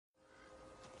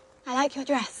like your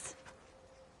dress.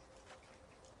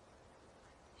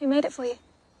 Who made it for you?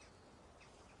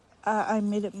 I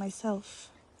made it myself.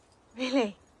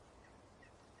 Really?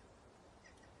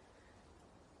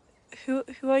 Who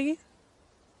are you?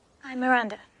 I'm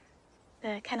Miranda,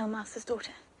 the kennel master's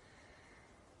daughter.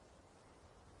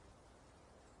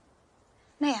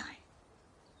 May I?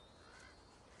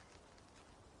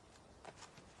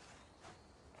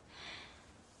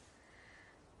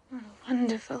 Oh,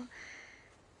 wonderful.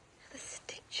 The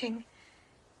stitching.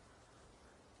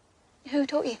 Who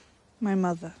taught you? My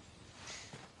mother.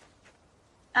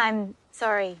 I'm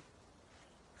sorry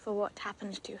for what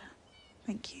happened to her.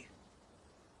 Thank you.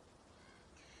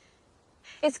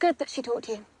 It's good that she taught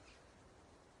you.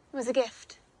 It was a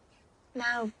gift.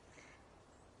 Now,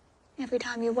 every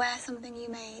time you wear something you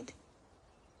made,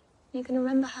 you can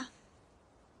remember her.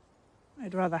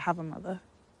 I'd rather have a mother.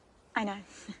 I know.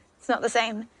 It's not the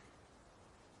same.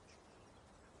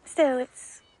 Still,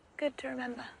 it's good to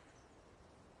remember.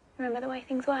 Remember the way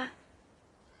things were.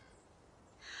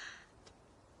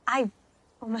 I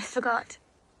almost forgot.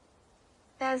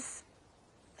 There's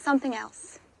something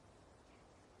else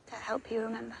to help you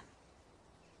remember.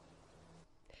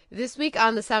 This week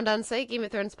on the Sound On Sight Game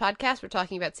of Thrones podcast, we're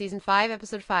talking about Season 5,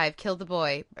 Episode 5, Kill the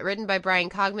Boy, written by Brian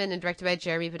Cogman and directed by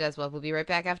Jeremy Podeswa. We'll be right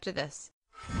back after this.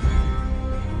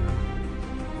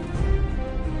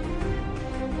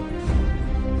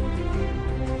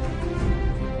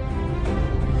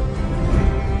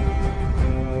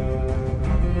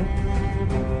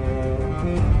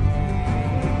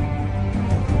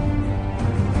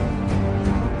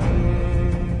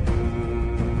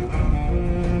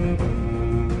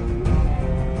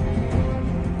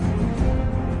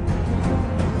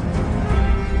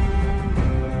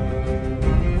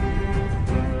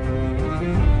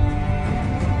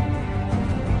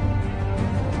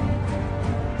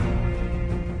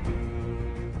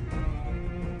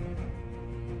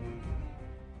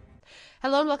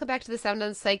 Hello and welcome back to the Sound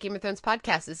On Sight Game of Thrones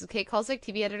podcast. This is Kate Kulzick,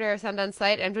 TV editor of Sound On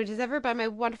Sight. I'm joined as ever by my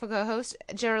wonderful co-host,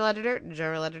 general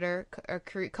editor,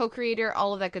 co-creator,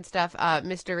 all of that good stuff,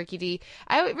 Mr. Ricky D.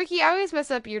 Ricky, I always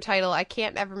mess up your title. I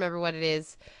can't ever remember what it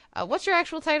is. What's your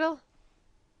actual title?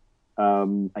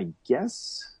 I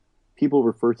guess people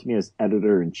refer to me as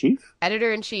editor-in-chief.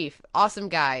 Editor-in-chief. Awesome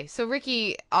guy. So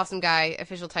Ricky, awesome guy,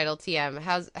 official title TM.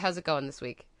 How's it going this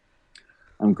week?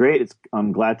 I'm great.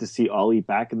 I'm glad to see Ollie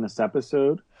back in this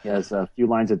episode. He has a few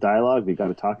lines of dialogue. We got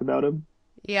to talk about him.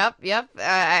 Yep.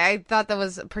 I thought that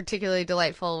was particularly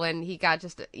delightful when he got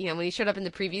when he showed up in the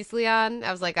previously on.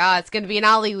 I was like, it's going to be an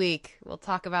Ollie week. We'll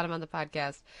talk about him on the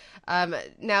podcast.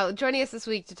 Now, joining us this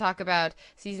week to talk about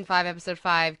Season 5, Episode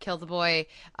 5, Kill the Boy,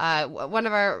 one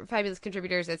of our fabulous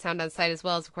contributors at Sound On Sight, as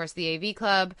well as, of course, the AV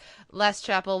Club, Les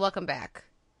Chappell. Welcome back.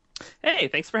 Hey,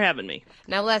 thanks for having me.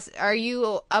 Now, Les, are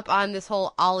you up on this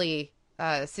whole Ollie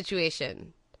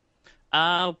situation?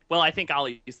 Well, I think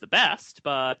Ollie's the best,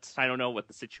 but I don't know what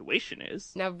the situation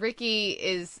is. Now, Ricky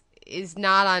is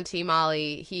not on Team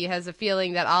Ollie. He has a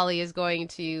feeling that Ollie is going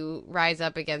to rise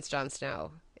up against Jon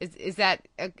Snow. Is that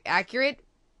accurate?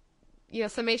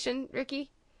 Summation,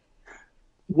 Ricky?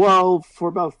 Well, for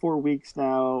about 4 weeks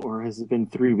now, or has it been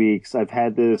 3 weeks, I've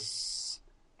had this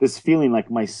feeling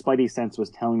like my spidey sense was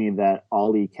telling me that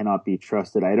Ollie cannot be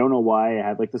trusted. I don't know why. I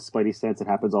had like this spidey sense. It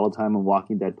happens all the time on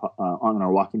Walking Dead on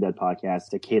our Walking Dead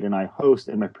podcast that Kate and I host,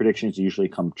 and my predictions usually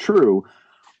come true.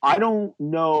 I don't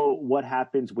know what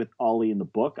happens with Ollie in the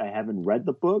book. I haven't read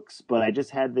the books, but I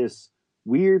just had this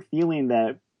weird feeling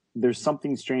that there's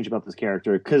something strange about this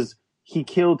character because he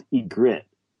killed Ygritte,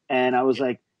 and I was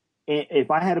like,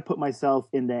 if I had to put myself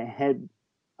in the head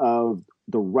of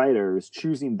the writers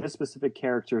choosing this specific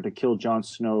character to kill Jon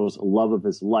Snow's love of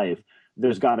his life,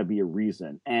 there's got to be a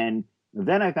reason. And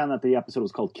then I found out the episode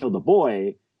was called Kill the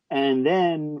Boy. And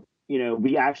then,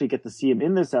 we actually get to see him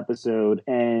in this episode.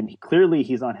 And clearly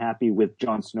he's unhappy with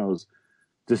Jon Snow's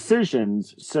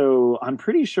decisions. So I'm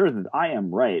pretty sure that I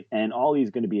am right. And Ollie's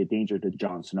going to be a danger to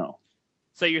Jon Snow.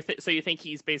 So you think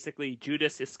he's basically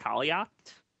Judas Iscariot?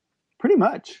 Pretty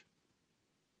much.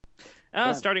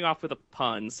 Starting off with a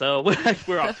pun, so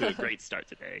we're off to a great start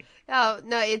today. Oh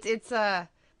no, it's at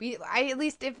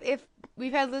least if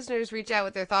we've had listeners reach out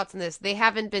with their thoughts on this, they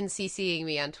haven't been CCing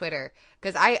me on Twitter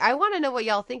because I want to know what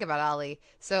y'all think about Ollie.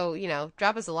 So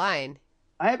drop us a line.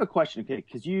 I have a question, okay?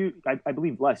 Because I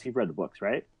believe Les, you've read the books,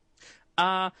 right?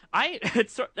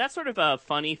 That's sort of a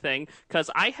funny thing because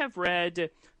I have read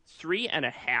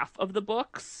 3.5 of the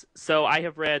books. So I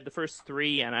have read the first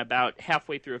 3 and about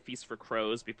halfway through A Feast for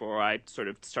Crows before I sort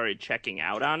of started checking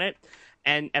out on it.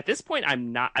 And at this point,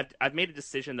 I'm not. I've made a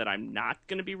decision that I'm not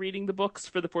going to be reading the books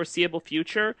for the foreseeable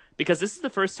future because this is the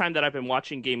first time that I've been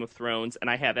watching Game of Thrones and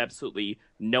I have absolutely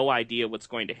no idea what's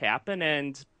going to happen.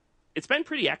 And it's been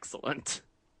pretty excellent.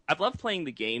 I've loved playing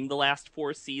the game the last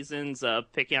 4 seasons,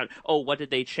 picking out, oh, what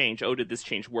did they change? Oh, did this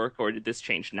change work or did this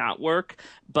change not work?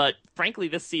 But frankly,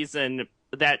 this season,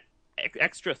 that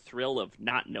extra thrill of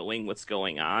not knowing what's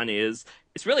going on is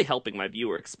it's really helping my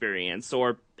viewer experience.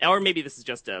 Or maybe this is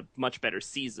just a much better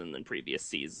season than previous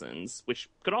seasons, which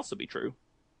could also be true.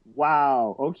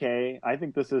 Wow. Okay. I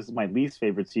think this is my least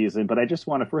favorite season, but I just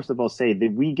want to first of all say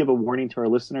that we give a warning to our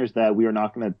listeners that we are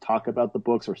not going to talk about the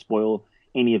books or spoil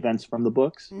any events from the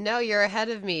books. No, you're ahead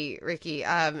of me, Ricky.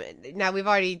 Now we've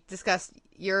already discussed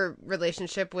your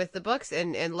relationship with the books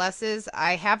and Les's.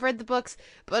 I have read the books,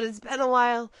 but it's been a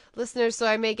while, listeners, so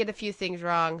I may get a few things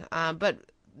wrong. But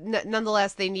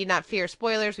nonetheless, they need not fear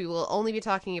spoilers. We will only be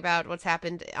talking about what's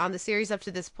happened on the series up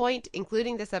to this point,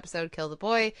 including this episode, Kill the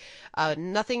Boy.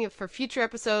 Nothing for future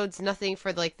episodes, nothing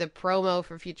for like the promo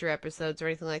for future episodes or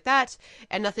anything like that,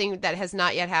 and nothing that has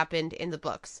not yet happened in the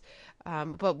books.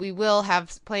 But we will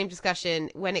have plenty of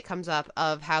discussion when it comes up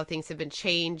of how things have been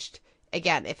changed.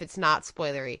 Again, if it's not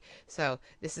spoilery. So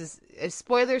this is a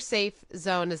spoiler-safe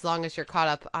zone as long as you're caught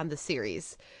up on the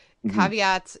series. Mm-hmm.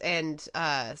 Caveats and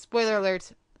spoiler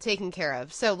alert taken care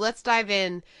of. So let's dive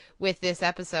in with this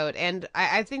episode. And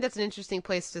I think that's an interesting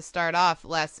place to start off,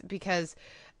 Les, because,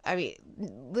 I mean,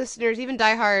 listeners, even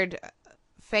diehard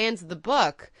fans of the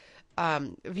book,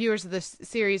 viewers of this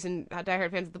series and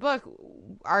diehard fans of the book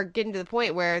are getting to the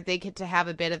point where they get to have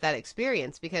a bit of that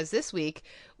experience, because this week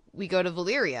we go to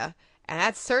Valyria, and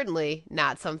that's certainly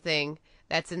not something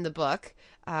that's in the book.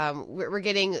 We're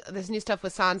getting this new stuff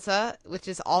with Sansa, which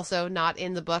is also not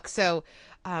in the book. So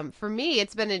for me,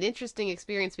 it's been an interesting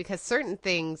experience because certain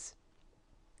things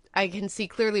I can see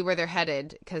clearly where they're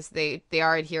headed because they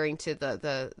are adhering to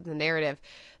the narrative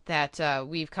that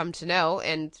we've come to know,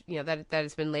 and you know that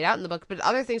has been laid out in the book. But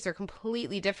other things are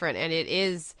completely different, and it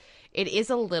is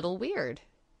a little weird.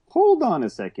 Hold on a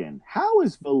second. How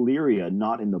is Valyria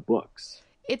not in the books?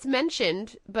 It's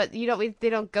mentioned, but they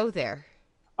don't go there.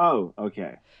 Oh,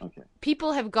 okay.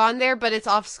 People have gone there, but it's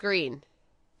off screen.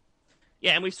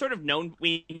 Yeah, and we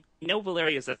know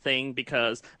Valyria is a thing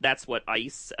because that's what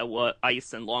ice and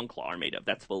Longclaw are made of.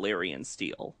 That's Valyrian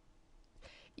steel.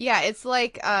 Yeah, it's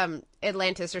like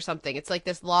Atlantis or something. It's like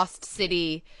this lost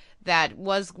city that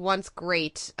was once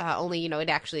great, only it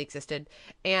actually existed.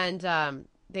 And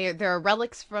there are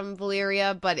relics from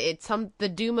Valyria, but the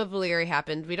doom of Valyria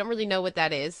happened. We don't really know what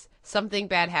that is. Something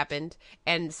bad happened,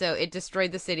 and so it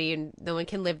destroyed the city, and no one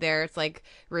can live there. It's like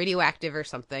radioactive or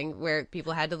something, where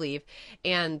people had to leave.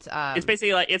 And it's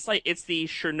basically it's the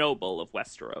Chernobyl of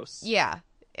Westeros. Yeah.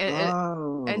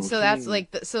 And so that's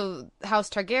like so House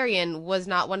Targaryen was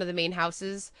not one of the main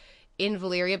houses in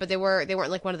Valyria, but they weren't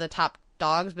like one of the top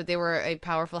dogs, but they were a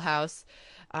powerful house,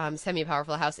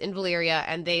 semi-powerful house in Valyria,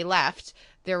 and they left.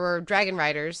 There were dragon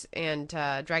riders and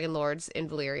dragon lords in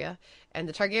Valyria, and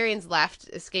the Targaryens left,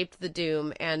 escaped the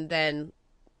doom, and then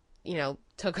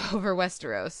took over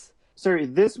Westeros. Sorry,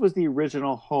 this was the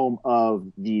original home of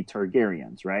the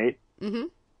Targaryens, right? Mm-hmm.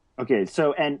 Okay,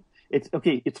 so and it's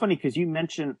funny because you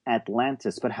mentioned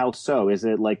Atlantis, but how so? Is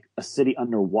it like a city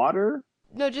underwater?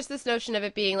 No, just this notion of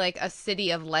it being like a city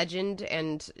of legend,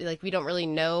 and like we don't really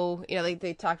know. Like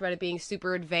they talked about it being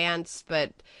super advanced,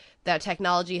 but that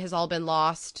technology has all been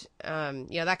lost.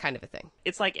 That kind of a thing.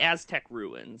 It's like Aztec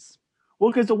ruins.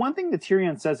 Well, because the one thing that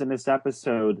Tyrion says in this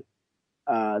episode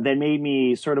that made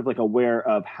me sort of like aware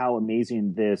of how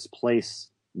amazing this place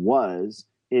was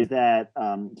is that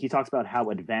he talks about how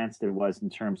advanced it was in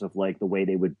terms of like the way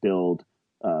they would build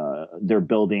their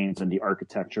buildings and the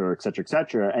architecture, et cetera, et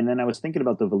cetera. And then I was thinking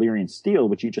about the Valyrian steel,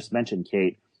 which you just mentioned,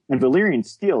 Kate. And Valyrian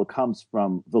steel comes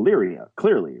from Valyria,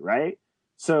 clearly, right?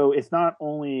 So it's not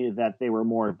only that they were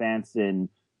more advanced in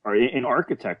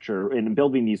architecture and in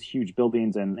building these huge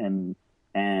buildings and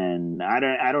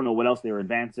I don't know what else they were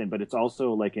advanced in, but it's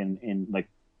also like in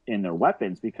their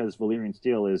weapons, because Valyrian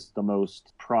steel is the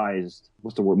most prized.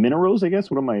 What's the word? Minerals, I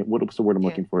guess. What's the word I'm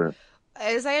looking for?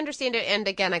 As I understand it, and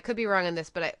again, I could be wrong on this,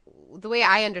 but the way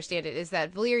I understand it is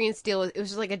that Valyrian steel, it was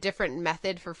just like a different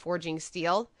method for forging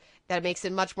steel that makes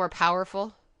it much more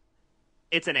powerful.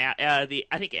 It's I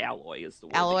think alloy is the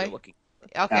word alloy? That you're looking for.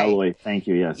 Okay. Alloy, thank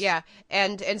you, yes. Yeah,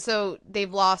 and so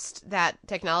they've lost that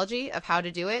technology of how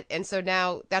to do it, and so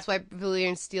now that's why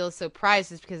Valyrian steel is so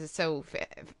prized, is because it's so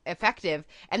effective,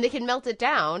 and they can melt it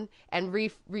down and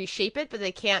reshape it, but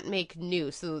they can't make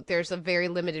new, so there's a very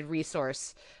limited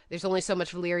resource. There's only so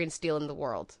much Valyrian steel in the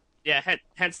world. Yeah,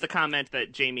 hence the comment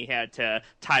that Jamie had to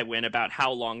Tywin about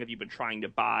how long have you been trying to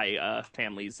buy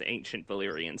family's ancient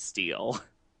Valyrian steel.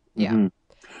 Yeah. Mhm.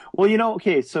 Well,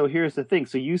 okay, so here's the thing.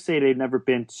 So you say they've never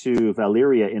been to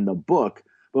Valyria in the book,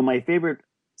 but my favorite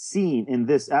scene in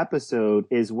this episode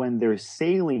is when they're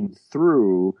sailing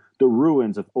through the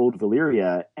ruins of Old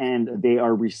Valyria and they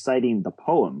are reciting the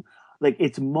poem. Like,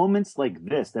 it's moments like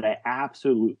this that I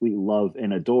absolutely love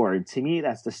and adore. And to me,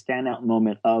 that's the standout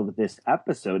moment of this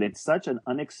episode. It's such an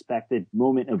unexpected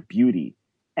moment of beauty.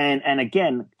 And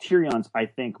again, Tyrion's, I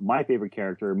think, my favorite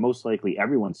character, most likely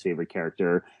everyone's favorite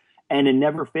character. And it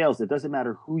never fails. It doesn't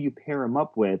matter who you pair him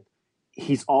up with.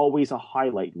 He's always a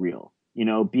highlight reel,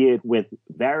 be it with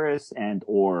Varys and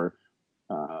or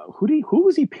who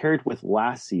was he paired with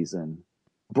last season?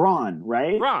 Bronn,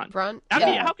 right? Bronn.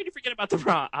 Yeah. How can you forget about the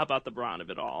Bronn of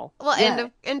it all? Well, Yeah.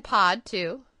 and Pod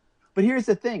too. But here's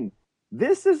the thing.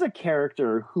 This is a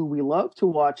character who we love to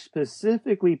watch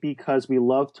specifically because we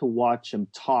love to watch him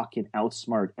talk and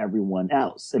outsmart everyone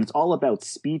else. And it's all about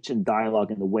speech and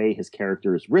dialogue and the way his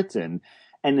character is written.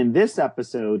 And in this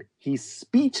episode, he's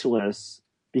speechless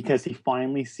because he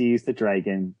finally sees the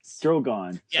dragon,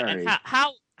 Drogon. Yeah, Sorry. and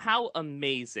how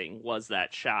amazing was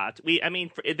that shot?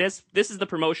 This is the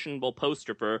promotional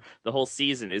poster for the whole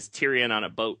season is Tyrion on a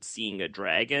boat seeing a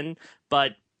dragon,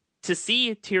 but to see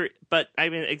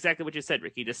exactly what you said,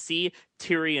 Ricky, to see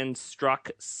Tyrion struck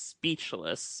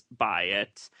speechless by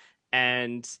it,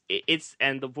 and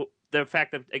the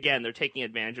fact that, again, they're taking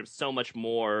advantage of so much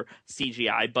more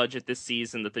CGI budget this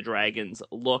season that the dragons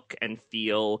look and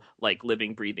feel like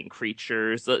living, breathing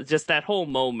creatures. Just that whole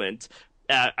moment.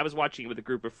 I was watching it with a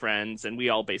group of friends, and we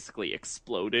all basically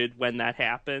exploded when that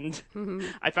happened. Mm-hmm.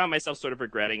 I found myself sort of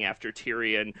regretting after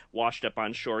Tyrion washed up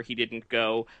on shore, he didn't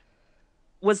go,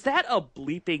 was that a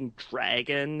bleeping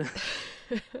dragon?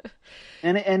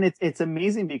 And it's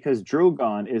amazing because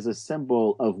Drogon is a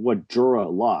symbol of what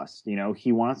Jorah lost.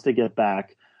 He wants to get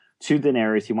back to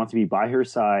Daenerys. He wants to be by her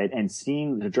side, and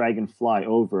seeing the dragon fly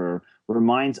over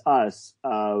reminds us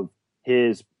of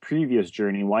his previous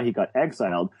journey and why he got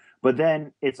exiled. But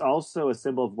then it's also a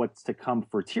symbol of what's to come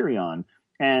for Tyrion.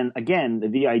 And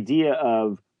again, the idea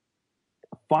of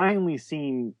finally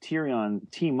seeing Tyrion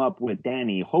team up with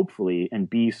Dany, hopefully, and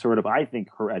be sort of, I think,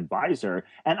 her advisor.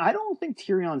 And I don't think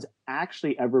Tyrion's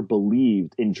actually ever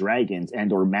believed in dragons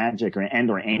and or magic or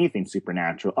anything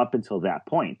supernatural up until that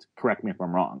point. Correct me if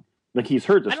I'm wrong. Like, he's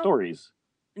heard the stories.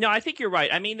 No, I think you're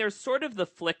right. I mean, there's sort of the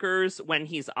flickers when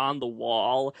he's on the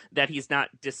wall that he's not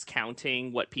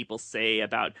discounting what people say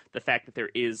about the fact that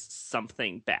there is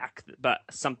something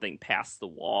something past the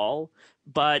wall.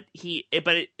 But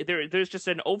there's just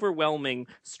an overwhelming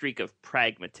streak of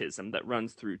pragmatism that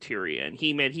runs through Tyrion.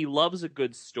 He loves a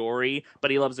good story,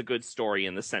 but he loves a good story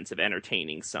in the sense of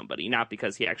entertaining somebody, not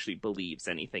because he actually believes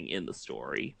anything in the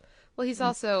story. Well, he's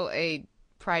also a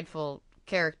prideful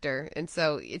character, and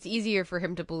so it's easier for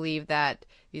him to believe that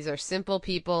these are simple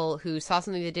people who saw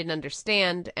something they didn't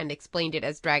understand and explained it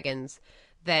as dragons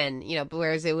than,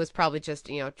 whereas it was probably just,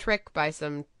 trick by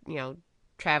some,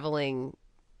 traveling,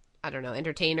 I don't know,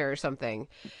 entertainer or something.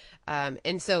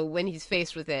 And so when he's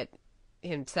faced with it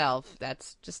himself,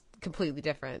 that's just completely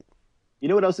different. You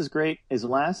know what else is great? Is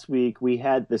last week we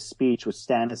had this speech with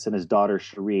Stannis and his daughter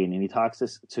Shireen, and he talks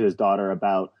to his daughter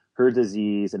about her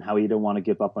disease and how he didn't want to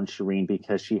give up on Shireen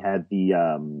because she had the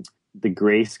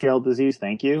grayscale disease.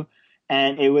 Thank you.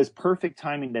 And it was perfect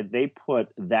timing that they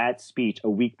put that speech a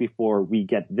week before we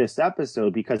get this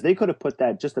episode, because they could have put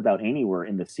that just about anywhere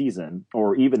in the season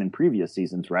or even in previous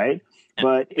seasons, right?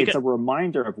 But it's a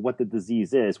reminder of what the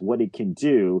disease is, what it can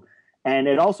do. And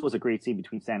it also was a great scene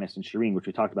between Stannis and Shireen, which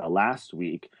we talked about last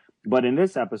week. But in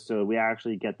this episode, we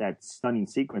actually get that stunning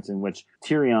sequence in which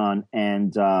Tyrion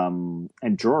and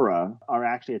Jorah are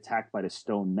actually attacked by the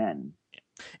Stone Men.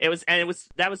 There was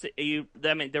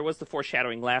the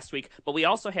foreshadowing last week, but we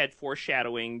also had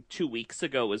foreshadowing 2 weeks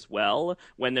ago as well,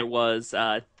 when there was,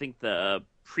 I think, the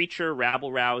preacher,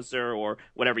 rabble rouser, or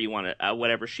whatever you want to,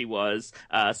 whatever she was,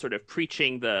 sort of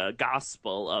preaching the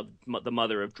gospel of the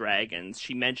Mother of Dragons.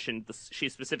 She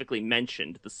specifically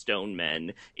mentioned the Stone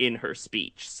Men in her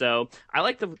speech. So I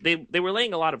like they were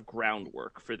laying a lot of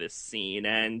groundwork for this scene,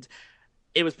 and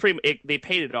it was they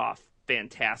paid it off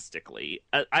fantastically.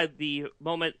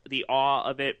 The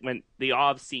awe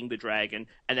of seeing the dragon,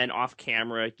 and then off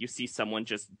camera you see someone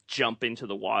just jump into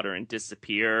the water and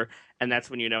disappear, and that's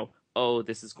when you know, oh,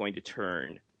 this is going to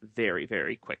turn very,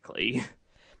 very quickly.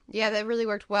 Yeah, that really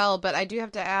worked well, but I do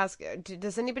have to ask,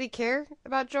 does anybody care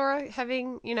about Jorah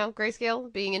having,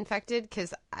 grayscale, being infected?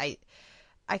 Because I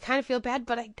I kind of feel bad,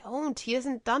 but I don't. He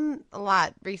hasn't done a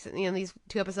lot recently in these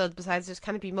 2 episodes besides just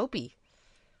kind of be mopey.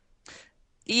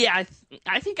 Yeah,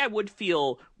 I think I would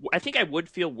feel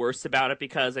worse about it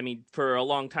because I mean, for a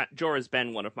long time, Jorah's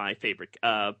been one of my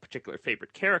particular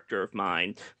favorite character of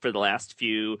mine for the last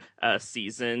few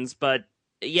seasons. But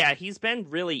yeah, he's been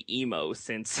really emo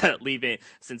since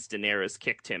since Daenerys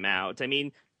kicked him out. I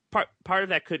mean, part of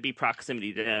that could be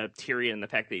proximity to Tyrion and the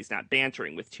fact that he's not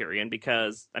bantering with Tyrion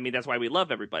because I mean that's why we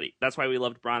love everybody. That's why we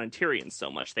loved Bronn and Tyrion so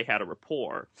much. They had a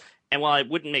rapport. And while it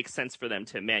wouldn't make sense for them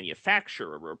to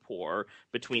manufacture a rapport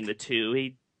between the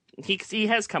two, he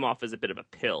has come off as a bit of a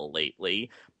pill lately.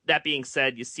 That being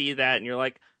said, you see that and you're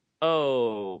like,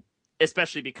 oh,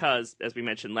 especially because, as we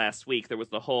mentioned last week, there was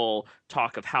the whole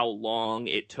talk of how long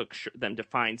it took them to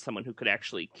find someone who could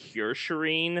actually cure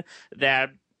Shireen.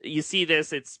 That you see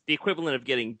this, it's the equivalent of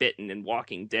getting bitten in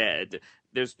Walking Dead.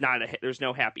 There's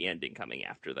no happy ending coming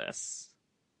after this.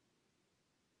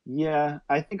 Yeah,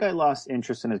 I think I lost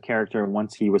interest in his character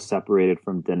once he was separated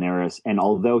from Daenerys. And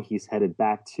although he's headed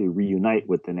back to reunite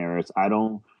with Daenerys, I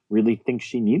don't really think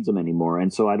she needs him anymore.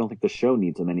 And so I don't think the show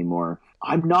needs him anymore.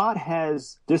 I'm not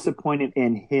as disappointed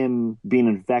in him being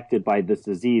infected by this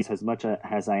disease as much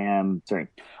as I am. Sorry.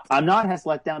 I'm not as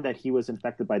let down that he was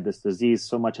infected by this disease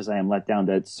so much as I am let down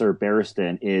that Sir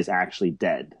Barristan is actually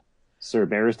dead. Sir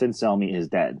Barristan Selmy is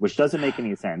dead, which doesn't make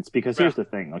any sense because here's the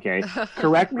thing, okay?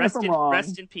 Correct me if I'm wrong.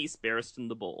 Rest in peace, Barristan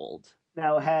the Bold.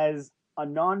 Now, as a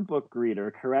non-book reader,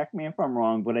 correct me if I'm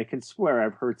wrong, but I can swear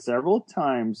I've heard several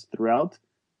times throughout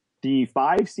the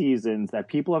 5 seasons that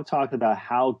people have talked about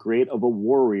how great of a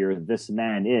warrior this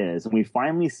man is. And we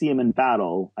finally see him in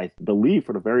battle, I believe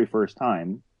for the very first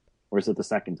time. Or is it the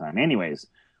second time? Anyways.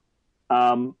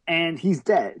 And he's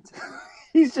dead.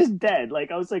 He's just dead. Like,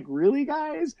 I was like, really,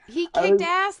 guys? He kicked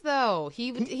ass, though.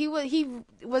 He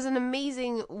was an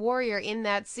amazing warrior in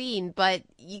that scene, but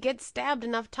you get stabbed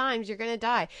enough times, you're going to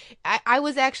die. I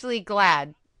was actually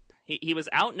glad. He was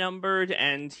outnumbered,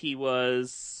 and he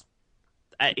was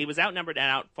outnumbered and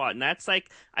outfought, and that's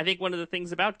like I think one of the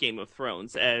things about Game of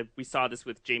Thrones. We saw this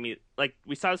with Jaime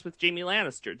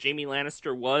Lannister. Jaime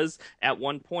Lannister was at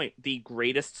one point the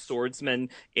greatest swordsman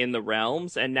in the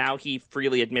realms, and now he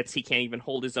freely admits he can't even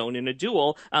hold his own in a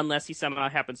duel unless he somehow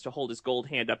happens to hold his gold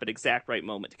hand up at exact right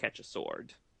moment to catch a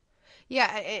sword.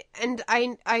 Yeah, and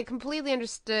I completely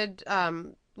understood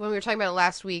when we were talking about it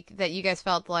last week that you guys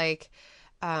felt like.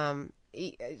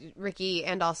 Ricky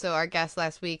and also our guest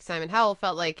last week, Simon Howell,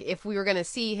 felt like if we were going to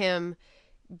see him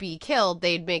be killed,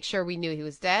 they'd make sure we knew he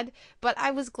was dead. But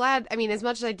I was glad, I mean, as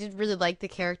much as I did really like the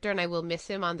character and I will miss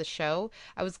him on the show,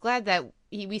 I was glad that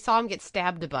we saw him get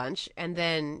stabbed a bunch and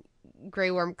then Grey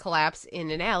Worm collapse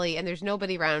in an alley and there's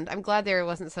nobody around. I'm glad there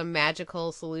wasn't some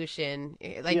magical solution.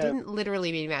 Didn't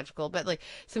literally be magical, but like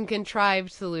some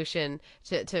contrived solution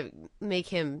to make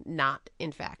him not,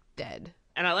 in fact, dead.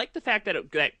 And I like the fact that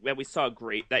we saw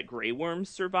that Grey Worm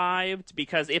survived,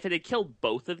 because if it had killed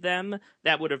both of them,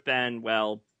 that would have been,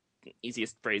 well,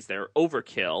 easiest phrase there,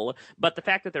 overkill. But the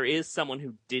fact that there is someone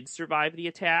who did survive the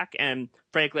attack, and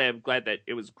frankly, I'm glad that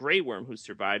it was Grey Worm who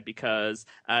survived, because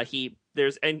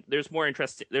there's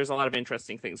a lot of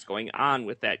interesting things going on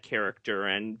with that character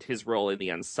and his role in the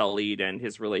Unsullied and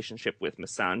his relationship with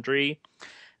Missandei.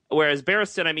 Whereas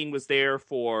Barristan, I mean, was there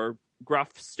for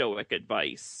gruff stoic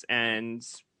advice, and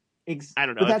I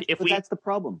don't know that's the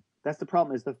problem. That's the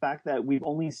problem, is the fact that we've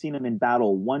only seen him in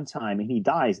battle one time and he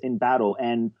dies in battle,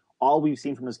 and all we've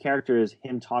seen from his character is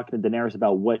him talking to Daenerys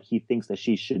about what he thinks that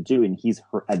she should do, and he's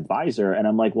her advisor. And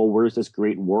I'm like, well, where's this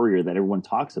great warrior that everyone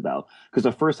talks about? Because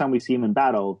the first time we see him in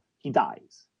battle, he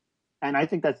dies, and I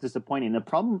think that's disappointing. The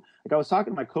problem, like I was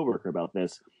talking to my coworker about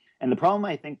this, and the problem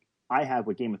I think I have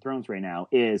with Game of Thrones right now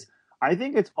is I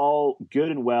think it's all good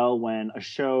and well when a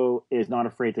show is not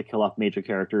afraid to kill off major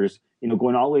characters,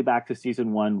 going all the way back to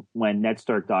season 1 when Ned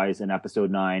Stark dies in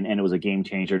episode 9 and it was a game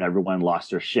changer and everyone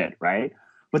lost their shit, right?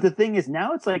 But the thing is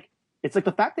now it's like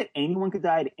the fact that anyone could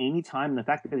die at any time, and the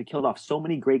fact that they killed off so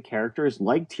many great characters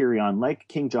like Tyrion, like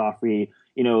King Joffrey,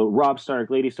 Robb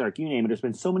Stark, Lady Stark, you name it. There's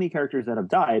been so many characters that have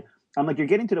died. I'm like, you're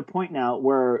getting to the point now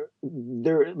where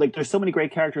there's so many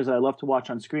great characters that I love to watch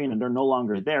on screen and they're no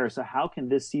longer there. So how can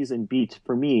this season be,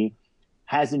 for me,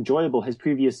 as enjoyable as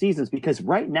previous seasons? Because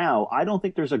right now, I don't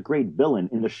think there's a great villain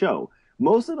in the show.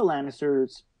 Most of the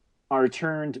Lannisters are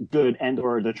turned good,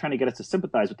 or they're trying to get us to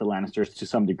sympathize with the Lannisters to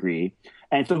some degree.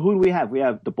 And so who do we have? We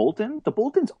have the Bolton. The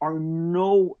Boltons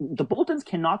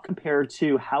cannot compare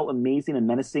to how amazing and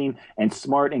menacing and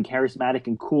smart and charismatic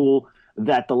and cool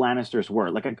that the Lannisters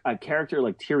were. Like a character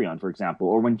like Tyrion, for example,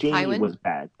 or when Jaime was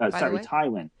bad.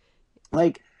 Tywin.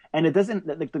 Like, And it doesn't,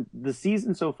 like, the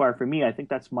season so far for me, I think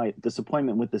that's my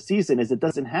disappointment with the season, is it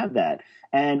doesn't have that.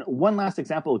 And one last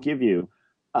example I'll give you.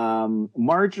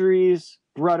 Marjorie's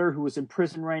brother, who is in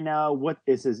prison right now, what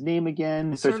is his name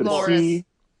again? Sir Starts with a Loras. C.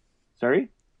 Sorry?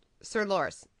 Sir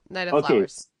Loras, Knight of Okay,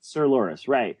 Flowers. Sir Loras,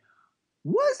 right.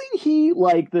 Wasn't he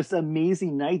like this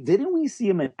amazing knight? Didn't we see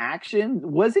him in action?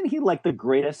 Wasn't he like the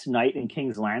greatest knight in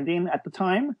King's Landing at the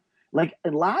time? Like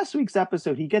in last week's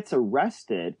episode, he gets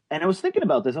arrested. And I was thinking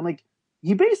about this. I'm like,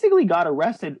 he basically got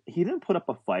arrested. He didn't put up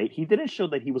a fight. He didn't show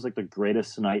that he was like the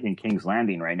greatest knight in King's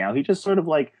Landing right now. He just sort of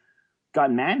like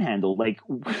got manhandled. Like,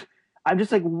 I'm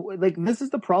just like this is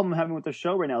the problem I'm having with the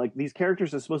show right now. Like, these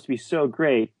characters are supposed to be so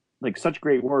great, like such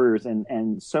great warriors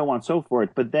and so on and so forth.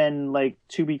 But then like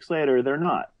 2 weeks later, they're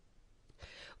not.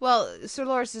 Well, Sir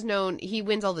Loras is known. He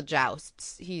wins all the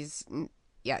jousts. He's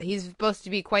supposed to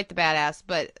be quite the badass,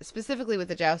 but specifically with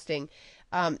the jousting.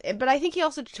 But I think he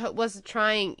also was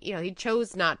trying. He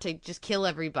chose not to just kill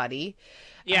everybody.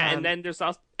 Yeah, and then there's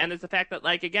the fact that,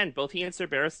 like, again, both he and Sir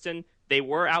Barristan, they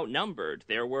were outnumbered.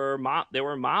 There were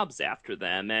mobs after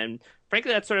them, and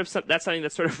frankly, that's something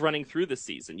that's sort of running through the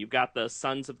season. You've got the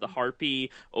Sons of the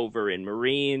Harpy over in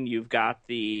Meereen. You've got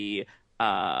the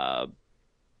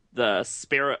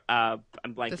Sparrow. I'm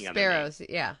blanking on their name. Sparrows.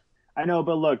 Yeah. I know,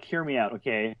 but look, hear me out,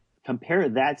 okay? Compare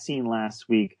that scene last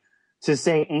week to,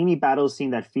 say, any battle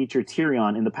scene that featured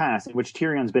Tyrion in the past, in which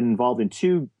Tyrion's been involved in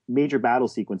 2 major battle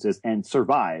sequences and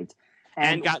survived.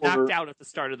 And got knocked out at the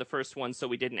start of the first one, so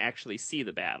we didn't actually see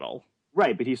the battle.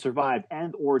 Right, but he survived.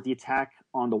 And or the attack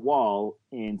on the wall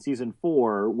in season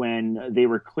 4, when they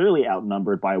were clearly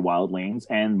outnumbered by wildlings,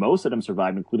 and most of them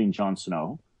survived, including Jon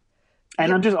Snow.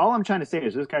 And all I'm trying to say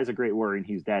is this guy's a great warrior and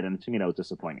he's dead, and to me that was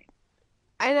disappointing.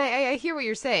 And I hear what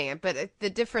you're saying, but the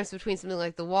difference between something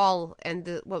like the wall and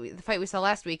the fight we saw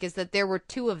last week is that there were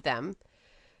 2 of them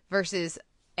versus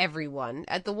everyone.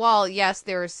 At the wall, yes,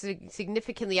 they were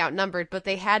significantly outnumbered, but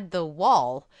they had the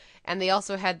wall, and they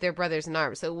also had their brothers in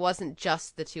arms, so it wasn't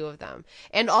just the 2 of them.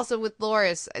 And also with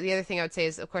Loras, the other thing I would say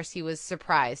is, of course, he was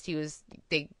surprised.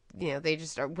 They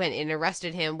just went and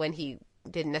arrested him when he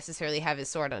didn't necessarily have his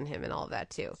sword on him and all of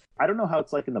that too. I don't know how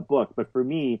it's like in the book, but for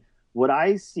me, what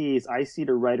I see is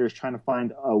the writers trying to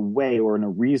find a way or a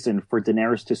reason for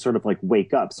Daenerys to sort of like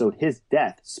wake up. So his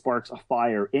death sparks a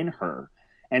fire in her.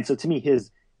 And so to me,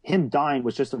 him dying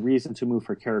was just a reason to move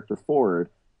her character forward.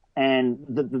 And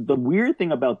the weird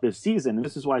thing about this season, and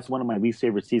this is why it's one of my least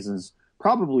favorite seasons,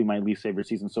 probably my least favorite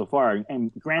season so far. And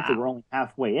granted, We're only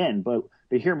halfway in, but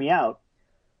hear me out.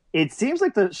 It seems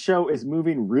like the show is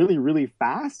moving really, really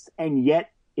fast, and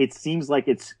yet it seems like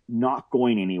it's not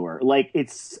going anywhere. Like,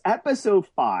 it's episode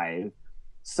 5.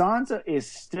 Sansa is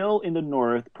still in the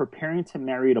north preparing to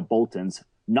marry the Boltons.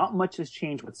 Not much has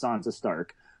changed with Sansa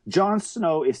Stark. Jon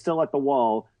Snow is still at the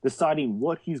wall deciding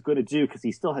what he's going to do because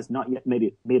he still has not yet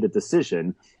made a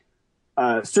decision.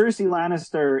 Cersei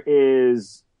Lannister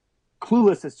is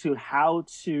clueless as to how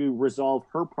to resolve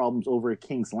her problems over at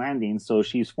King's Landing, so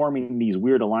she's forming these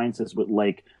weird alliances with,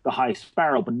 like, the High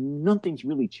Sparrow, but nothing's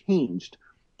really changed.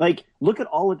 Like, look at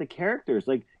all of the characters.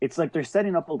 Like, it's like they're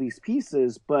setting up all these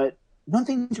pieces, but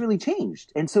nothing's really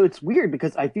changed. And so it's weird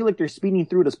because I feel like they're speeding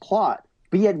through this plot,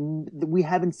 but yet we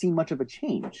haven't seen much of a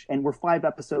change. And we're 5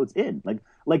 episodes in.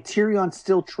 Like Tyrion's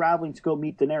still traveling to go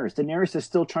meet Daenerys. Daenerys is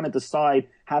still trying to decide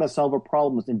how to solve her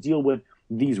problems and deal with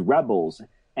these rebels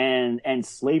and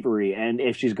slavery, and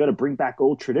if she's going to bring back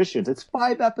old traditions. It's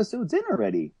 5 episodes in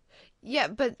already. Yeah,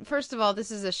 but first of all,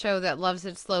 this is a show that loves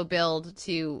its slow build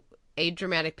to a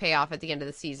dramatic payoff at the end of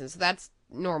the season, so that's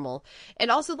normal.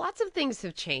 And also, lots of things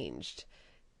have changed.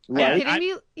 Right. Are you kidding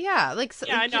me? Yeah, like so,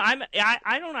 Yeah, I know.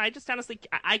 I don't know. I just honestly,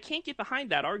 I can't get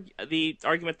behind that the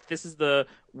argument that this is the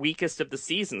weakest of the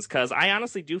seasons, because I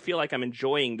honestly do feel like I'm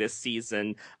enjoying this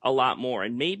season a lot more,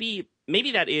 and maybe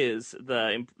that is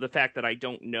the fact that I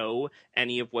don't know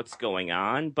any of what's going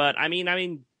on. But I mean,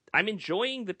 I'm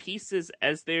enjoying the pieces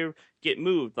as they get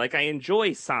moved. Like, I enjoy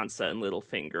Sansa and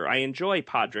Littlefinger. I enjoy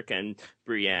Podrick and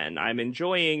Brienne. I'm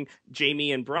enjoying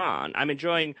Jaime and Bronn. I'm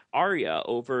enjoying Arya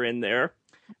over in there.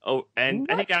 Oh, and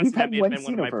I think honestly that may have been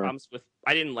one of my problems with.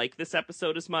 I didn't like this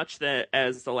episode as much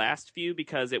as the last few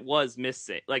because it was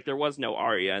missing. Like, there was no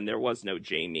Arya and there was no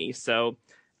Jaime. So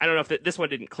I don't know if this one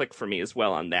didn't click for me as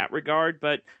well on that regard,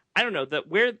 but I don't know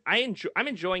I'm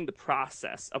enjoying the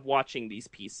process of watching these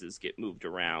pieces get moved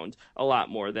around a lot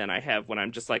more than I have when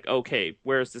I'm just like, okay,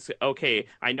 where's this? Okay,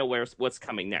 I know what's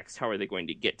coming next. How are they going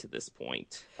to get to this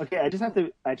point? Okay, I just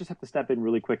have to step in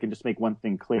really quick and just make one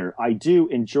thing clear. I do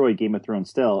enjoy Game of Thrones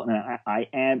still, and I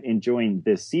am enjoying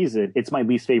this season. It's my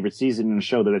least favorite season in a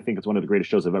show that I think is one of the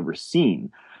greatest shows I've ever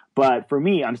seen. But for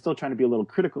me, I'm still trying to be a little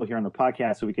critical here on the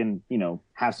podcast so we can,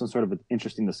 have some sort of an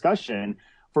interesting discussion.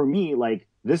 For me, like,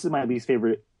 this is my least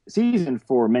favorite season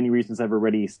for many reasons I've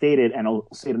already stated. And I'll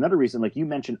state another reason. Like, you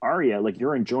mentioned Arya, like,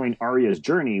 you're enjoying Arya's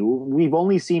journey. We've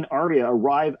only seen Arya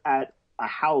arrive at a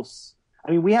house.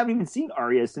 I mean, we haven't even seen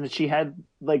Arya since she had,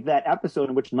 like, that episode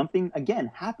in which nothing,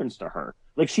 again, happens to her.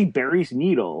 Like, she buries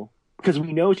Needle because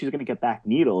we know she's going to get back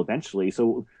Needle eventually.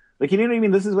 So, like, you know what I mean?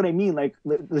 This is what I mean. Like,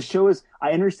 the show is,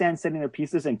 I understand setting up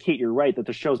pieces, and Kate, you're right, that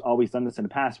the show's always done this in the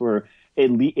past where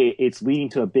it's leading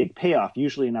to a big payoff,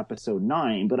 usually in episode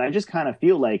 9. But I just kind of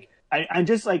feel like, I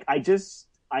just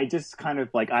kind of,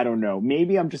 like, I don't know,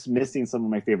 maybe I'm just missing some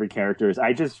of my favorite characters.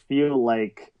 I just feel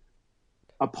like,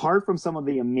 apart from some of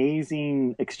the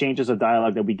amazing exchanges of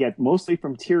dialogue that we get mostly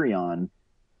from Tyrion,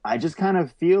 I just kind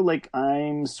of feel like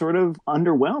I'm sort of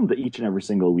underwhelmed each and every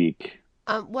single week.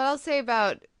 What I'll say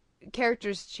about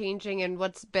characters changing and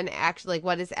what's been actually, like,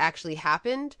 what has actually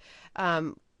happened.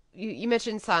 You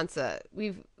mentioned Sansa.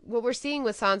 What we're seeing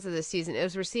with Sansa this season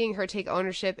is we're seeing her take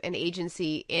ownership and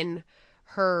agency in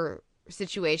her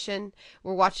situation.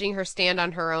 We're watching her stand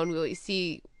on her own. We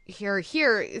see her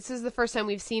here. This is the first time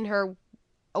we've seen her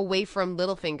away from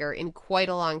Littlefinger in quite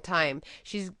a long time.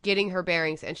 She's getting her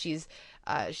bearings and she's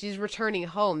returning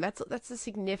home. That's a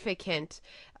significant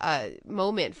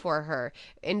moment for her.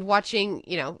 And watching,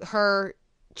 her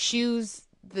choose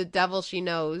the devil she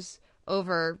knows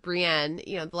over Brienne,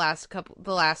 the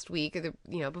last week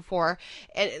or before,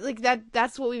 and like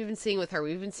that's what we've been seeing with her.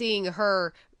 We've been seeing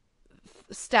her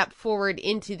step forward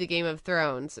into the Game of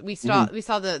Thrones. We saw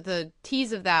the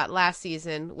tease of that last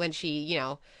season when she,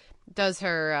 does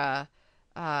her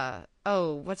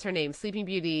what's her name? Sleeping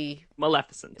Beauty.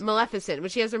 Maleficent. When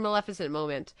she has her Maleficent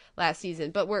moment last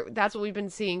season. But that's what we've been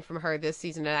seeing from her this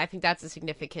season, and I think that's a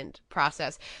significant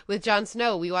process. With Jon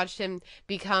Snow, we watched him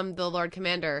become the Lord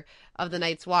Commander of the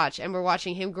Night's Watch, and we're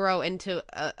watching him grow into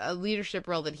a leadership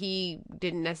role that he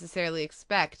didn't necessarily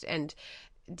expect, and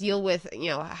deal with,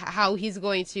 how he's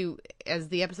going to, as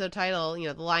the episode title,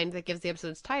 the line that gives the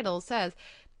episode's title says,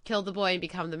 kill the boy and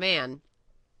become the man.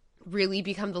 Really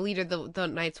become the leader the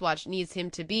Night's Watch needs him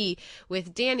to be.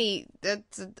 With Dany,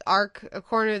 that's a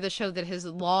corner of the show that has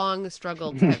long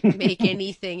struggled to make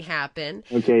anything happen.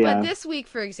 Okay, but this week,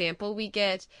 for example, we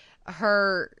get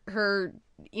her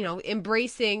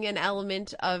embracing an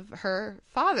element of her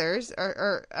father's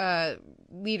or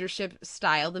leadership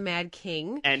style, the Mad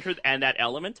King, and that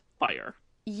element, fire.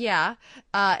 Yeah,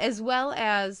 as well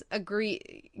as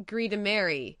agree to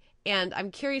marry. And I'm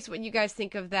curious what you guys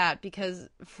think of that, because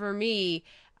for me,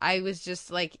 I was just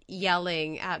like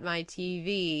yelling at my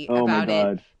TV about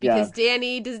it. Because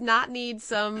Dany does not need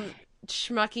some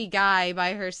schmucky guy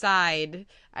by her side.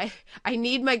 I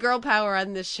need my girl power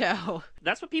on this show.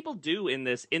 That's what people do in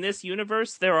this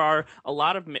universe. There are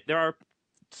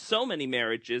so many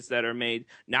marriages that are made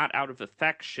not out of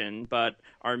affection, but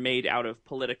are made out of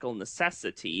political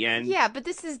necessity. And yeah, but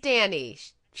this is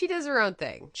Dany. She does her own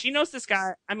thing. She knows this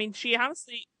guy. I mean, she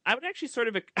honestly, I would actually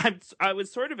I would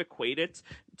sort of equate it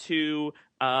to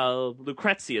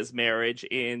Lucrezia's marriage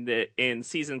in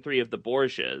season 3 of The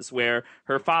Borgias, where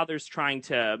her father's trying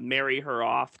to marry her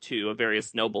off to a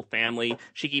various noble family.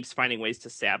 She keeps finding ways to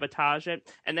sabotage it,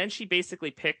 and then she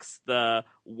basically picks the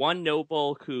one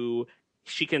noble who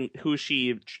she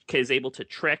is able to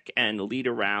trick and lead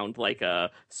around like a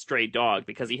stray dog,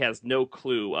 because he has no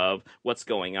clue of what's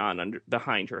going on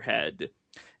behind her head.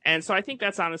 And so I think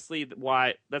that's honestly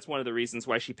that's one of the reasons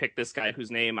why she picked this guy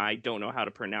whose name I don't know how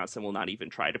to pronounce and will not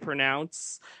even try to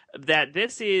pronounce. That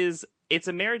it's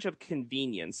a marriage of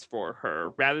convenience for her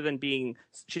rather than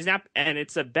and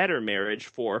it's a better marriage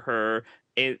for her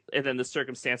and then the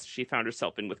circumstances she found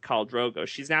herself in with Khal Drogo.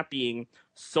 She's not being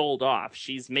sold off.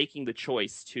 She's making the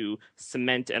choice to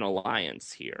cement an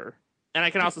alliance here. And I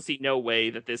can also see no way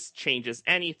that this changes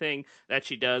anything that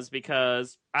she does,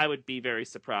 because I would be very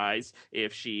surprised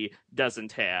if she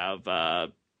doesn't have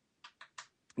Dario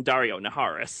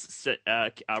Naharis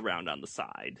around on the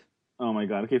side. Oh my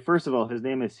god. Okay, first of all, his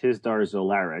name is Hizdar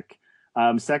Zolaric.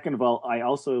 Second of all, I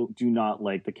also do not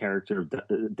like the character of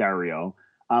Dario.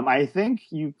 I think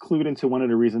you clued into one of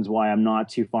the reasons why I'm not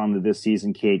too fond of this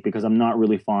season, Kate, because I'm not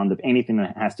really fond of anything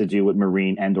that has to do with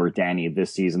Meereen and or Dany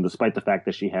this season, despite the fact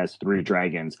that she has 3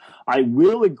 dragons. I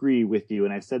will agree with you,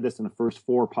 and I've said this in the first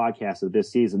 4 podcasts of this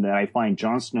season, that I find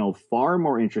Jon Snow far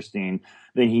more interesting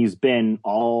than he's been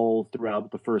all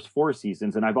throughout the first 4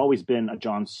 seasons. And I've always been a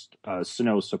Jon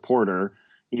Snow supporter,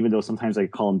 even though sometimes I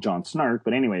call him Jon Snark.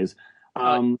 But anyways,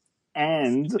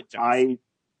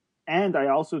 And I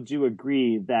also do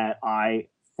agree that I,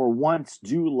 for once,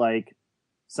 do like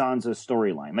Sansa's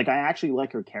storyline. Like, I actually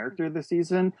like her character this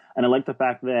season, and I like the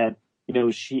fact that, you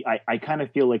know, I kind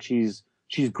of feel like she's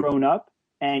grown up,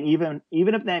 and even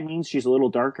if that means she's a little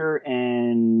darker,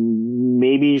 and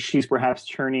maybe she's perhaps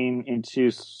turning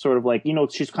into sort of like, you know,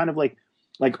 she's kind of like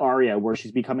Arya, where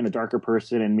she's becoming a darker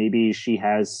person, and maybe she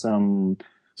has some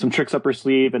tricks up her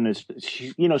sleeve, and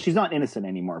she, you know, she's not innocent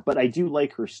anymore. But I do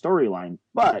like her storyline.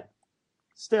 But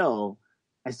still,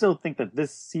 I still think that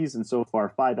this season so far,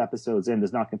 5 episodes in,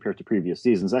 does not compare to previous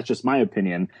seasons. That's just my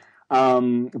opinion.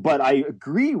 But I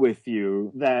agree with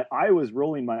you that I was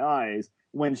rolling my eyes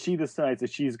when she decides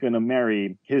that she's going to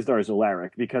marry Hizdahr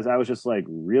Zolaric, because I was just like,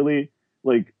 really?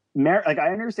 Like, I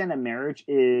understand that marriage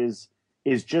is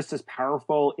just as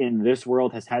powerful in this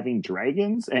world as having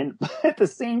dragons, and at the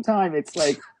same time, it's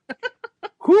like,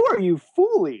 who are you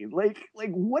fooling? Like,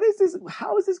 what is this?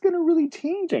 How is this going to really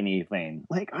change anything?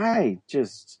 Like, I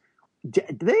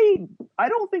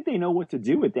don't think they know what to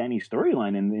do with Dany's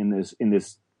storyline in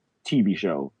this TV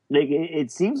show. Like,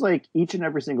 it seems like each and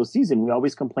every single season, we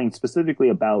always complain specifically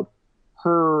about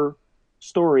her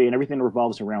story and everything that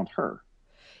revolves around her.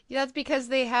 Yeah, that's because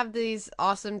they have these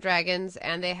awesome dragons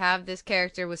and they have this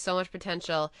character with so much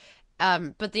potential,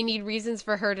 but they need reasons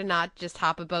for her to not just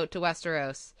hop a boat to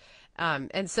Westeros.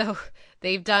 And so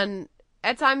they've done,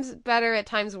 at times better, at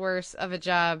times worse, of a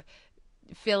job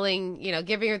filling, you know,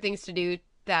 giving her things to do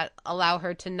that allow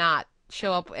her to not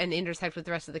show up and intersect with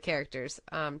the rest of the characters.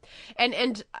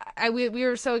 We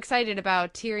were so excited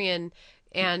about Tyrion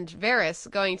and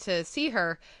Varys going to see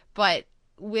her, but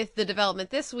with the development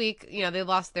this week, you know, they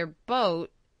lost their boat.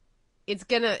 It's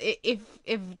gonna, if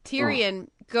Tyrion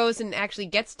goes and actually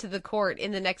gets to the court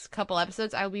in the next couple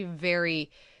episodes, I'll be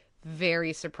very,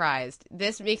 very surprised.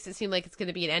 This makes it seem like it's going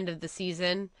to be an end of the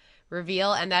season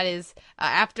reveal, and that is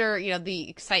after, you know, the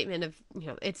excitement of, you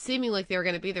know, it's seeming like they were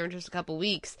going to be there in just a couple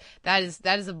weeks. That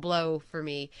is a blow for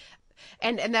me.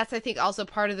 And that's, I think, also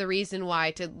part of the reason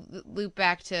why, to loop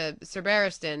back to Ser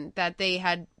Barristan, that they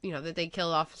had, you know, that they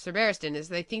killed off Ser Barristan, is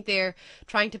they think they're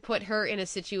trying to put her in a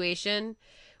situation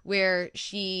where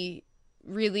she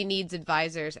really needs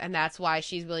advisors, and that's why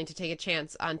she's willing to take a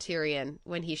chance on Tyrion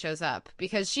when he shows up,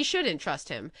 because she shouldn't trust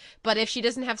him. But if she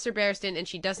doesn't have Ser Barristan, and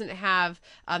she doesn't have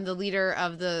the leader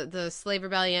of the slave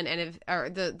rebellion, and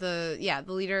the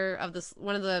leader of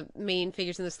one of the main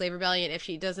figures in the slave rebellion, if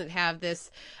she doesn't have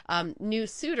this new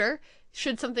suitor,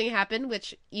 should something happen,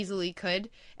 which easily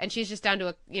could, and she's just down to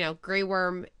a Grey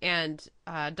Worm and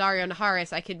Daario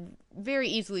Naharis, I could very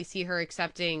easily see her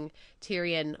accepting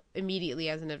Tyrion immediately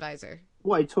as an advisor.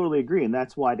 Well, I totally agree, and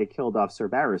that's why they killed off Ser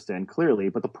Barristan, clearly.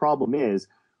 But the problem is,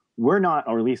 we're not,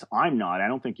 or at least I'm not, I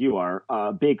don't think you are,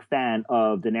 a big fan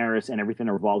of Daenerys and everything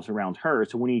that revolves around her.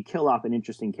 So when you kill off an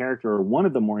interesting character, or one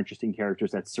of the more interesting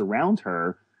characters that surround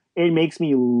her, it makes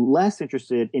me less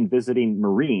interested in visiting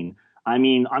Meereen. I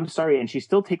mean, I'm sorry, and she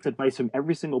still takes advice from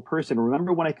every single person.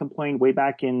 Remember when I complained way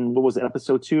back in, what was it,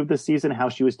 episode 2 of this season, how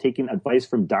she was taking advice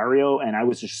from Daario, and I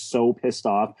was just so pissed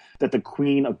off that the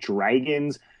Queen of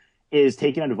Dragons is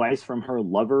taking advice from her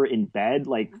lover in bed.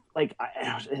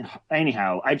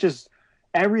 Anyhow,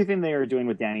 everything they are doing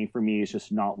with Dany for me is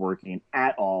just not working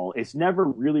at all. It's never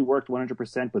really worked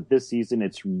 100%, but this season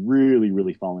it's really,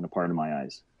 really falling apart in my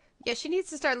eyes. Yeah, she needs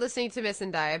to start listening to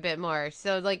Missandei a bit more.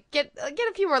 So, like, get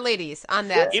a few more ladies on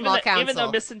that small council. Even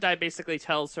though Missandei basically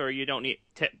tells her you don't need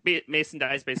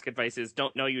Missandei's basic advice is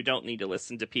you don't need to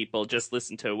listen to people. Just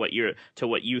listen to what you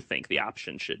think the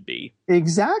option should be.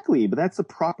 Exactly, but that's the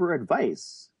proper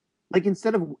advice. Like,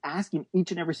 instead of asking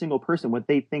each and every single person what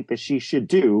they think that she should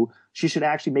do, she should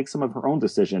actually make some of her own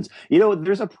decisions. You know,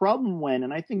 there's a problem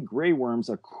and I think Grey Worm's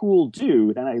a cool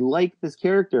dude, and I like this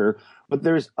character, but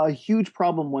there's a huge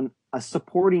problem when a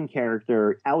supporting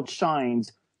character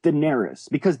outshines Daenerys,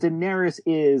 because Daenerys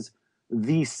is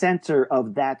the center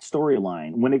of that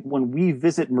storyline. When we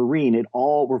visit Meereen, it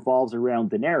all revolves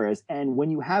around Daenerys. And when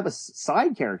you have a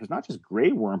side characters, not just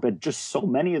Grey Worm, but just so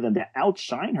many of them that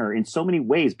outshine her in so many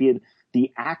ways, be it the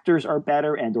actors are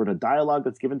better, and or the dialogue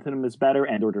that's given to them is better,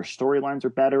 and or their storylines are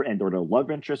better, and or their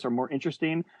love interests are more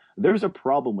interesting, there's a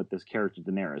problem with this character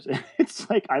Daenerys. It's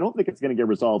like, I don't think it's going to get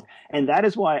resolved. And that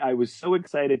is why I was so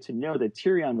excited to know that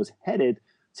Tyrion was headed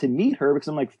to meet her, because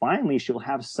I'm like, finally she'll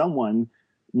have someone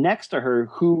next to her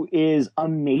who is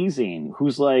amazing,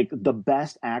 who's like the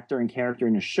best actor and character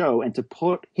in the show. And to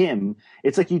put him,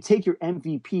 it's like you take your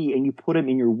MVP and you put him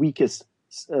in your weakest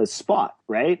spot,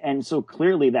 right? And so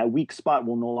clearly that weak spot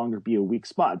will no longer be a weak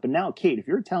spot. But now, Kate, if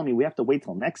you're telling me we have to wait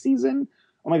till next season,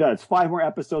 oh my God, it's 5 more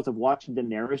episodes of watching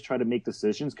Daenerys try to make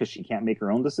decisions because she can't make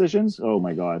her own decisions. Oh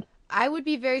my God. I would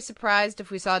be very surprised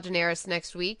if we saw Daenerys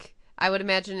next week. I would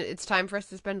imagine it's time for us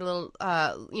to spend a little,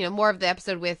 more of the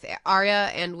episode with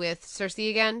Arya and with Cersei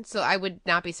again. So I would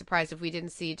not be surprised if we didn't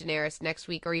see Daenerys next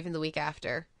week or even the week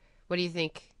after. What do you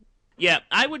think? Yeah,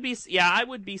 I would be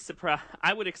surprised.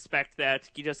 I would expect that,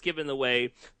 just given the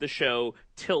way the show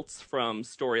tilts from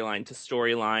storyline to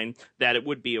storyline, that it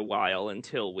would be a while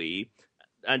until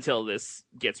this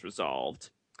gets resolved.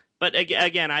 But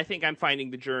again, I think I'm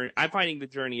finding the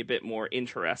journey a bit more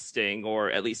interesting, or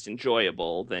at least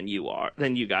enjoyable, than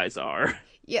you guys are.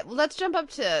 Yeah, well, let's jump up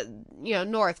to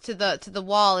north to the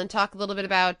wall and talk a little bit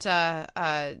about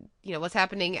what's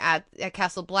happening at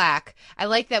Castle Black. I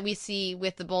like that we see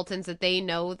with the Boltons that they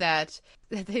know that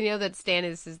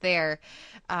Stannis is there,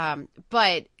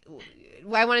 but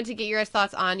I wanted to get your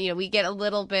thoughts on, we get a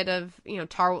little bit of,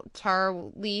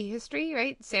 Tarly history,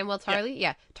 right? Samwell Tarly?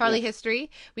 Yeah. Tarly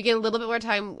history. We get a little bit more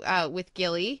time with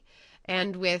Gilly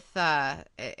and with Shireen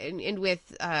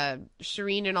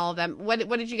and all of them. What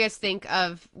did you guys think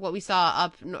of what we saw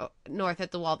up north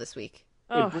at the wall this week?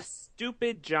 Oh,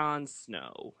 stupid Jon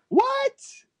Snow.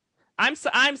 What? I'm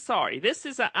sorry. This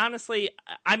is honestly,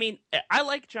 I mean, I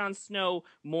like Jon Snow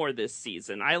more this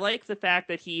season. I like the fact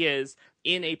that he is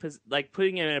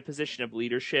putting him in a position of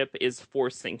leadership is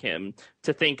forcing him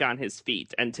to think on his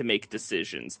feet and to make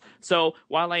decisions. So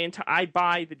while I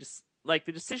buy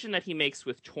the decision that he makes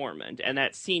with Tormund, and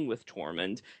that scene with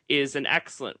Tormund is an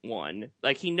excellent one.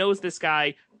 Like, he knows this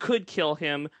guy could kill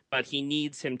him, but he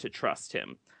needs him to trust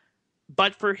him.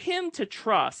 But for him to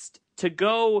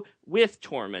go with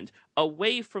Tormund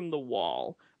away from the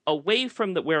wall, away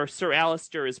from where Sir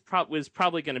Alistair is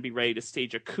probably going to be ready to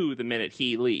stage a coup the minute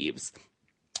he leaves.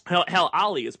 Hell,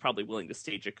 Ollie is probably willing to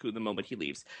stage a coup the moment he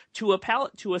leaves. To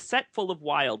a set full of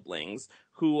wildlings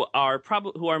who are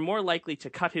more likely to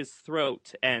cut his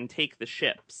throat and take the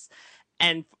ships.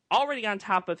 And already on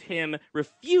top of him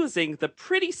refusing the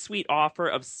pretty sweet offer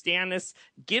of Stannis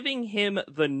giving him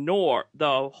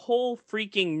the whole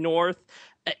freaking north.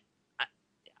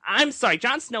 I'm sorry,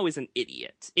 Jon Snow is an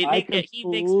idiot. He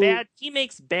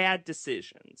makes bad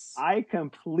decisions. I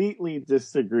completely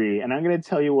disagree, and I'm going to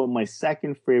tell you what my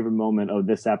second favorite moment of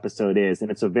this episode is,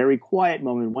 and it's a very quiet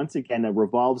moment once again that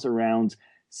revolves around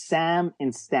Sam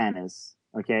and Stannis.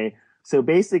 Okay, so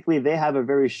basically they have a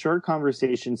very short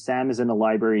conversation. Sam is in the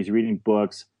library, he's reading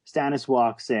books. Stannis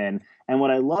walks in, and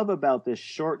what I love about this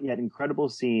short yet incredible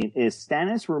scene is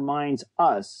Stannis reminds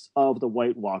us of the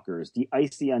White Walkers, the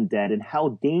icy undead, and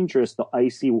how dangerous the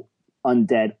icy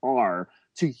undead are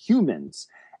to humans.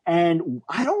 And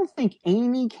I don't think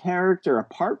any character,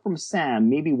 apart from Sam,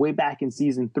 maybe way back in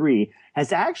season 3,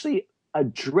 has actually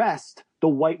addressed the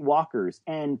White Walkers,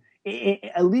 and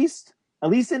at least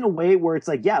in a way where it's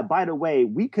like, yeah, by the way,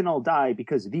 we can all die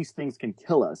because these things can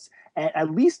kill us.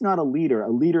 At least not a leader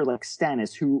like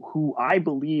Stannis, who I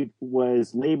believe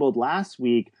was labeled last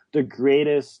week the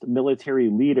greatest military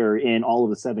leader in all of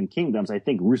the Seven Kingdoms. I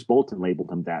think Roose Bolton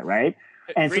labeled him that, right?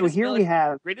 And so here we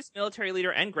have greatest military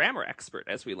leader and grammar expert,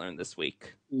 as we learned this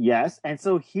week. Yes, and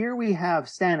so here we have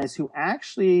Stannis, who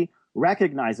actually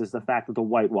recognizes the fact that the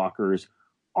White Walkers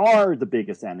are the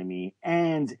biggest enemy.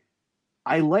 And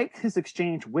I liked his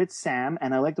exchange with Sam,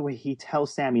 and I like the way he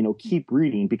tells Sam, keep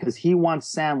reading, because he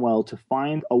wants Samwell to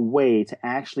find a way to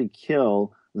actually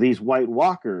kill these White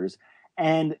Walkers.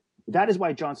 And that is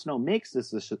why Jon Snow makes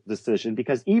this decision,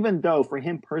 because even though for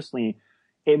him personally,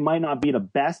 it might not be the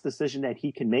best decision that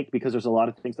he can make because there's a lot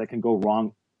of things that can go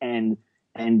wrong and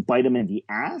bite him in the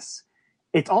ass,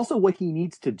 it's also what he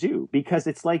needs to do, because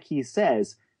it's like he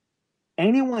says,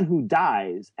 anyone who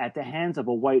dies at the hands of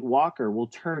a White Walker will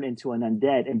turn into an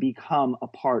undead and become a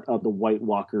part of the White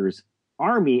Walkers'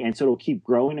 army. And so it'll keep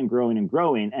growing and growing and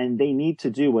growing. And they need to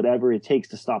do whatever it takes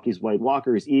to stop these White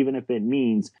Walkers, even if it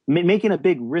means making a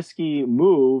big risky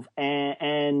move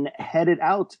and headed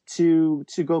out to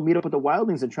go meet up with the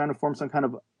wildlings and trying to form some kind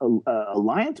of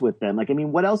alliance with them.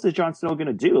 What else is Jon Snow going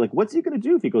to do? What's he going to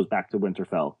do if he goes back to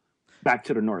Winterfell, back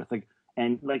to the north?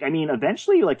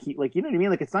 Eventually, you know what I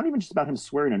mean? It's not even just about him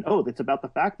swearing an oath. It's about the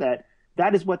fact that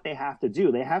is what they have to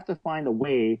do. They have to find a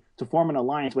way to form an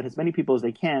alliance with as many people as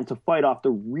they can to fight off the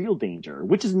real danger,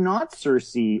 which is not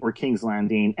Cersei or King's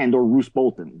Landing or Roose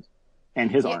Bolton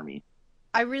and his army.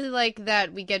 I really like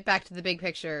that we get back to the big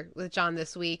picture with Jon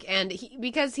this week, and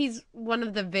because he's one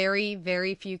of the very,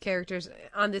 very few characters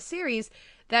on this series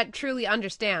that truly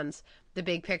understands the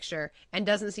big picture and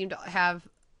doesn't seem to have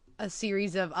a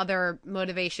series of other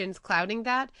motivations clouding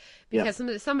that, because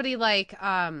somebody like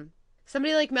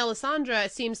Melisandre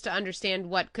seems to understand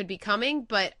what could be coming,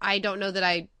 but I don't know that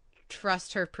I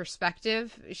trust her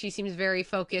perspective. She seems very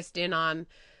focused in on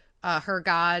her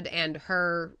god and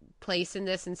her place in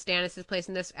this and Stannis' place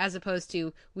in this, as opposed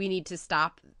to we need to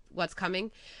stop what's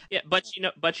coming. Yeah, but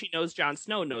she knows Jon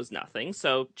Snow knows nothing,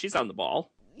 so she's on the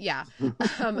ball. Yeah.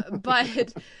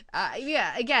 But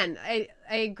yeah, again, I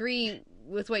agree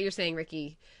with what you're saying,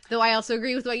 Ricky. Though I also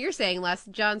agree with what you're saying, Les.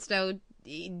 Jon Snow,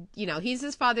 he's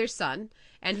his father's son,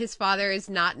 and his father is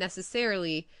not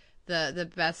necessarily the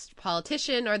best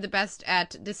politician or the best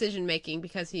at decision making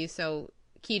because he's so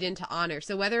keyed into honor.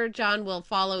 So whether Jon will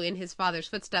follow in his father's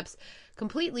footsteps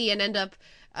completely and end up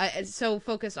so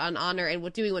focused on honor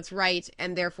and doing what's right,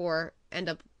 and therefore end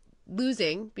up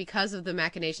losing because of the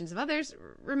machinations of others,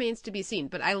 remains to be seen.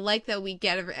 But I like that we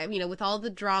get, with all the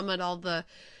drama and all the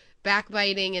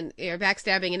backbiting and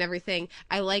backstabbing and everything,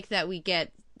 I like that we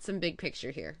get some big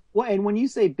picture here. Well, and when you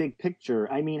say big picture,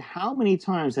 I mean, how many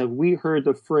times have we heard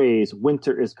the phrase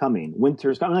 "winter is coming"?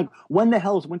 Winter is coming. Like, when the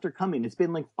hell is winter coming? It's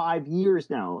been like 5 years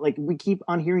now. Like, we keep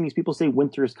on hearing these people say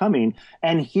winter is coming,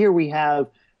 and here we have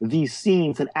these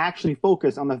scenes that actually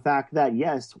focus on the fact that,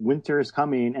 yes, winter is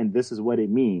coming, and this is what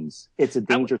it means. It's a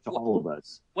danger to all of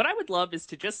us. What I would love is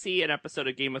to just see an episode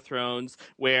of Game of Thrones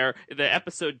where the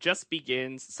episode just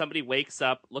begins, somebody wakes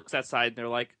up, looks outside, and they're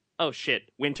like, oh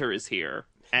shit, winter is here.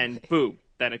 And boom,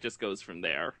 then it just goes from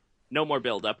there. No more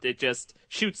build-up. It just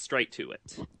shoots straight to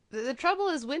it. The trouble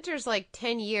is winter's like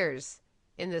 10 years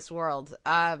in this world.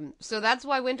 So that's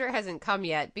why winter hasn't come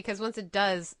yet, because once it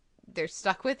does, they're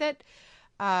stuck with it.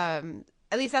 At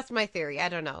least that's my theory. I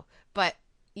don't know. But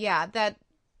yeah,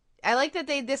 I like that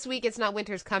this week it's not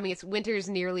winter's coming, it's winter's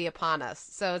nearly upon us.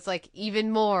 So it's like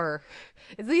even more.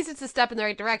 At least it's a step in the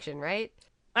right direction, right?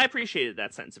 I appreciated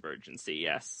that sense of urgency,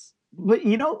 yes. But,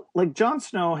 like, Jon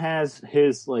Snow has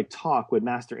his, like, talk with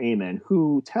Master Aemon,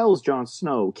 who tells Jon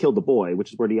Snow, kill the boy,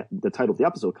 which is where the title of the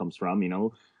episode comes from,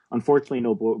 Unfortunately,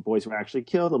 no boys were actually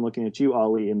killed. I'm looking at you,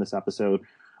 Ollie, in this episode.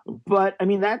 But, I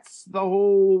mean, that's the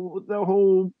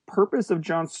whole purpose of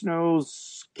Jon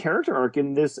Snow's character arc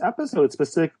in this episode,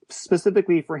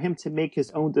 specifically for him to make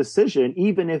his own decision,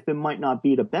 even if it might not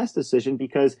be the best decision,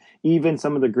 because even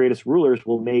some of the greatest rulers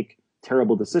will make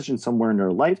terrible decisions somewhere in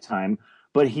their lifetime.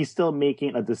 But he's still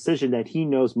making a decision that he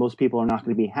knows most people are not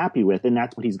going to be happy with, and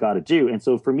that's what he's got to do. And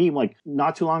so for me, like,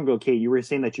 not too long ago, Kate, you were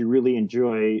saying that you really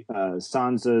enjoy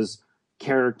Sansa's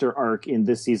character arc in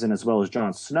this season as well as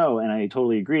Jon Snow, and I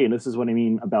totally agree. And this is what I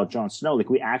mean about Jon Snow. Like,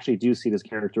 we actually do see this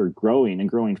character growing and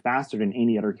growing faster than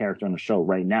any other character on the show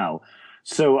right now.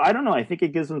 So I don't know. I think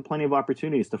it gives him plenty of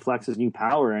opportunities to flex his new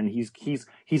power, and he's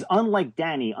unlike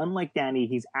Dany. Unlike Dany,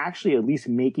 he's actually at least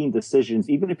making decisions,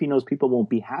 even if he knows people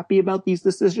won't be happy about these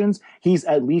decisions. He's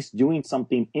at least doing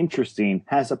something interesting,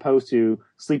 as opposed to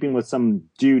sleeping with some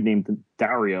dude named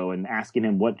Dario and asking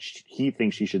him what he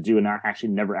thinks she should do, and not actually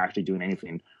never actually doing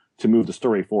anything to move the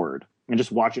story forward, and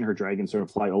just watching her dragon sort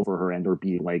of fly over her and or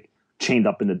be like chained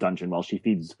up in the dungeon while she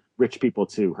feeds rich people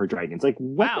to her dragons. Like,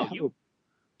 what wow, the hell?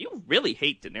 You really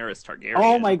hate Daenerys Targaryen.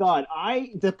 Oh my god.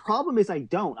 The problem is I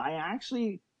don't. I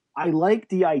like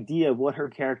the idea of what her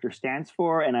character stands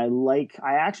for, and I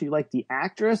actually like the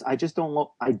actress. I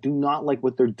do not like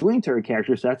what they're doing to her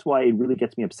character, so that's why it really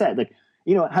gets me upset. Like,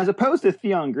 as opposed to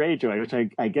Theon Greyjoy,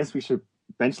 which I guess we should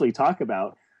eventually talk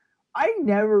about, I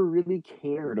never really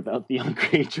cared about Theon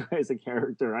Greyjoy as a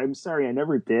character. I'm sorry, I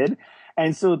never did.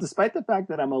 And so despite the fact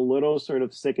that I'm a little sort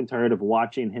of sick and tired of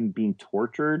watching him being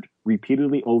tortured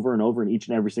repeatedly over and over in each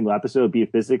and every single episode, be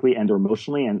it physically and or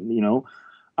emotionally, and,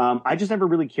 I just never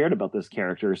really cared about this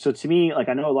character. So to me, like,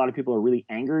 I know a lot of people are really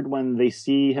angered when they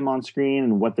see him on screen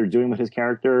and what they're doing with his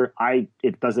character.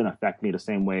 It doesn't affect me the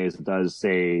same way as it does,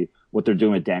 say, what they're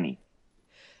doing with Dany.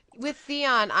 With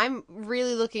Theon, I'm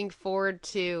really looking forward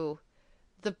to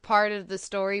the part of the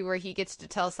story where he gets to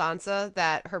tell Sansa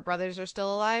that her brothers are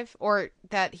still alive, or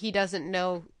that he doesn't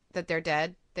know that they're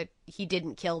dead, that he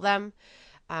didn't kill them.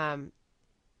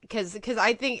 Because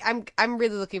I think I'm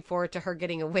really looking forward to her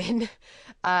getting a win,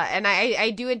 and I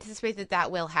do anticipate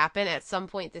that will happen at some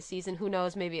point this season. Who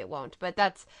knows? Maybe it won't, but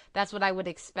that's what I would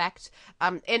expect.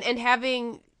 And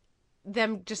having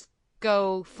them just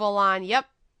go full on, yep,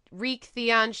 Reek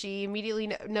Theon, she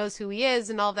immediately knows who he is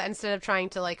and all that, instead of trying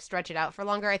to like stretch it out for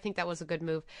longer. I think that was a good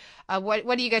move.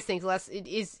 What do you guys think, Les?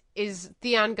 Is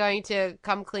Theon going to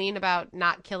come clean about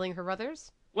not killing her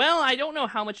brothers? Well, I don't know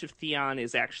how much of Theon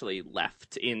is actually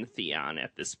left in Theon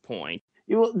at this point.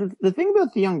 Well, the thing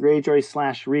about Theon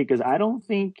Greyjoy / Reek is I don't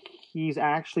think he's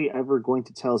actually ever going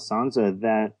to tell Sansa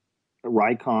that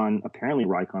apparently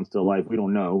Raikon's still alive. We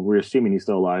don't know. We're assuming he's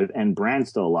still alive, and Bran's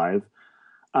still alive.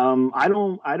 I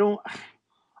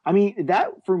mean, that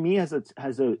for me as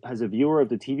a viewer of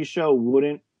the TV show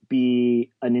wouldn't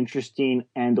be an interesting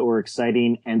and or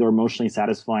exciting and or emotionally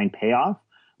satisfying payoff.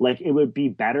 like it would be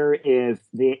better if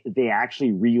they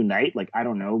actually reunite. Like, I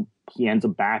don't know, he ends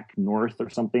up back north or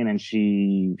something, and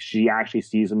she actually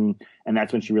sees him, and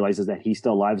that's when she realizes that he's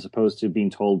still alive, as opposed to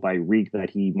being told by Reek that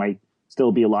he might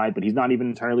still be alive, but he's not even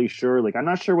entirely sure. Like, I'm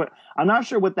not sure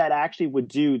what that actually would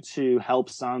do to help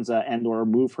Sansa and or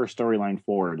move her storyline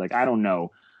forward. Like, I don't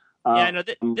know. Yeah, no,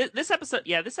 this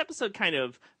episode kind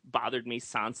of bothered me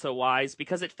Sansa-wise,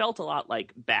 because it felt a lot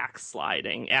like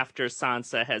backsliding after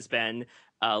Sansa has been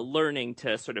learning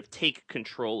to sort of take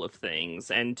control of things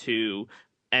and to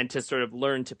sort of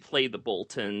learn to play the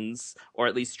Boltons, or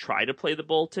at least try to play the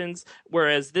Boltons.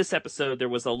 Whereas this episode, there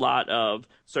was a lot of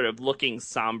sort of looking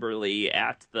somberly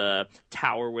at the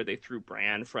tower where they threw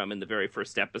Bran from in the very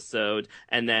first episode,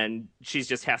 and then she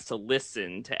just has to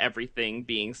listen to everything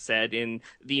being said in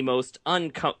the most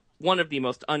one of the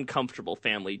most uncomfortable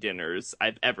family dinners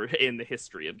I've ever in the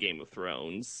history of Game of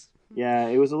Thrones. Yeah,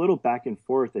 it was a little back and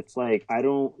forth. It's like, I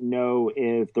don't know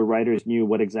if the writers knew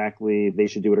what exactly they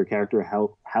should do with her character,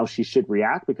 how she should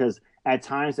react, because at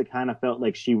times it kind of felt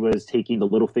like she was taking the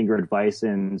Littlefinger advice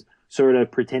and sort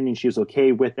of pretending she was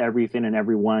okay with everything and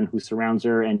everyone who surrounds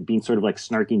her, and being sort of like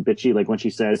snarky and bitchy. Like when she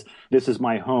says, "This is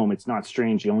my home. It's not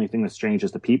strange. The only thing that's strange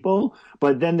is the people."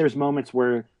 But then there's moments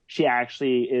where she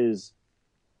actually is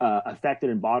affected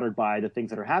and bothered by the things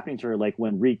that are happening to her. Like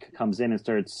when Reek comes in and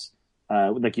starts,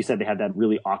 like you said, they had that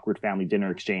really awkward family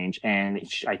dinner exchange, and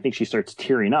I think she starts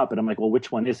tearing up, and I'm like, well,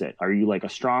 which one is it? Are you like a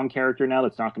strong character now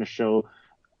that's not going to show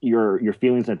your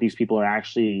feelings that these people are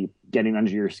actually getting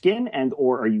under your skin, and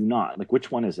or are you not? Like,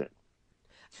 which one is it?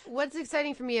 What's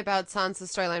exciting for me about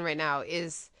Sansa's storyline right now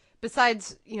is,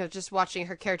 besides, just watching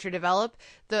her character develop,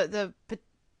 the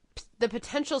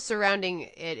potential surrounding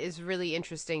it is really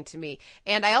interesting to me.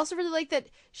 And I also really like that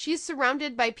she's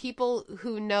surrounded by people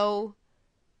who know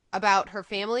about her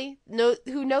family,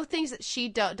 who know things that she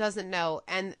doesn't know,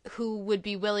 and who would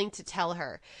be willing to tell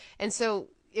her. And so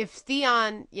if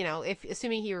Theon, if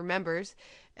assuming he remembers,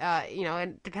 and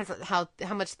it depends on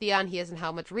how much Theon he is and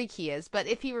how much Reek he is, but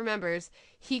if he remembers,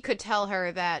 he could tell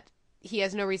her that he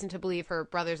has no reason to believe her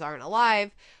brothers aren't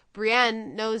alive.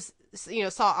 Brienne knows,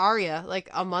 saw Arya like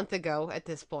a month ago at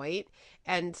this point,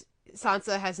 and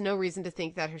Sansa has no reason to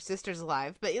think that her sister's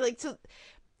alive. But so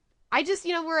I just,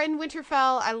 we're in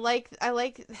Winterfell. I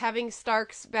like having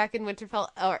Starks back in Winterfell,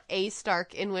 or a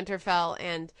Stark in Winterfell,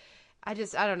 and I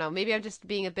don't know, maybe I'm just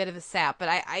being a bit of a sap, but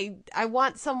I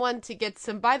want someone to get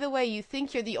some, by the way, you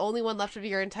think you're the only one left of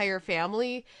your entire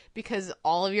family because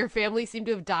all of your family seem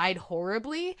to have died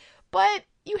horribly, but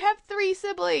you have 3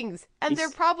 siblings, and they're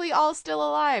probably all still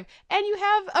alive, and you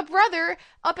have a brother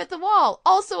up at the wall,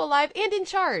 also alive and in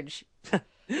charge.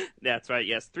 That's right,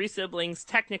 yes. 3 siblings,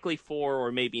 technically 4,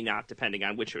 or maybe not, depending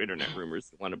on which internet rumors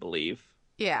you want to believe.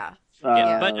 Yeah.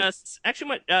 But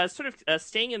actually, sort of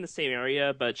staying in the same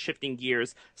area, but shifting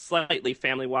gears slightly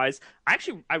family-wise,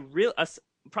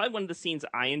 probably one of the scenes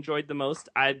I enjoyed the most,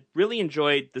 I really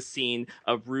enjoyed the scene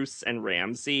of Roose and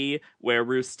Ramsay, where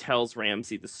Roose tells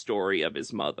Ramsay the story of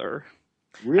his mother.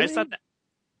 Really? I just thought that,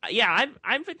 yeah,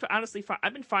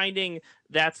 I've been finding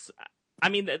that's... I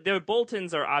mean, the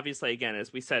Boltons are obviously, again,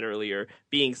 as we said earlier,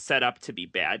 being set up to be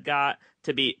bad guy,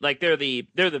 to be like they're the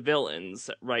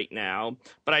villains right now.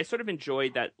 But I sort of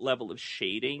enjoyed that level of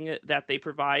shading that they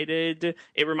provided.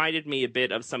 It reminded me a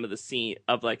bit of some of the scene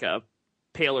of like a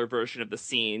paler version of the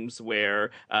scenes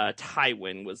where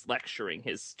Tywin was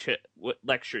lectured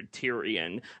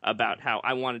Tyrion about how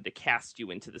I wanted to cast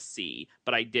you into the sea,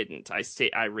 but I didn't.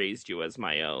 I raised you as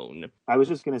my own. I was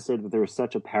just going to say that there was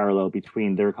such a parallel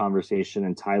between their conversation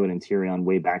and Tywin and Tyrion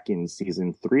way back in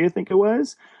season 3, I think it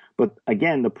was. But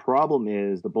again, the problem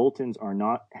is the Boltons are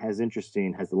not as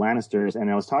interesting as the Lannisters. And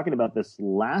I was talking about this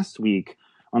last week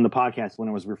on the podcast when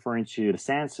I was referring to the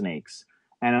Sand Snakes.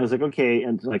 And I was like, okay,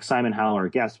 and like Simon Howell, our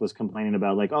guest, was complaining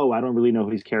about like, oh, I don't really know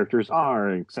who these characters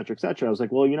are, et cetera, et cetera. I was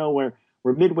like, well,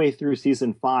 we're midway through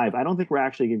season 5. I don't think we're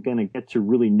actually going to get to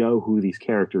really know who these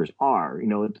characters are.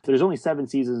 There's only 7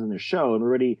 seasons in the show, and we're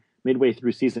already midway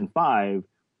through season 5.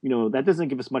 That doesn't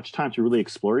give us much time to really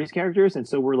explore these characters. And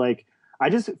so we're like,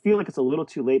 I just feel like it's a little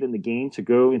too late in the game to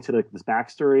go into this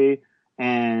backstory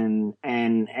and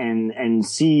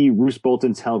see Roose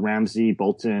Bolton tell Ramsay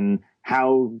Bolton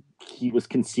how he was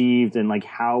conceived and like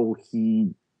how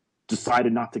he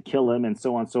decided not to kill him and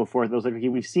so on and so forth. I was like, okay,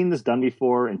 we've seen this done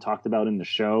before and talked about in the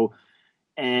show,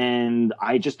 and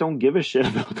I just don't give a shit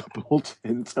about the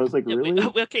Boltons. I was like, really?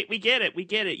 Okay, we get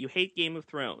it. You hate Game of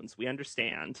Thrones. We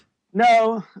understand.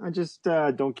 No, I just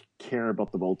don't care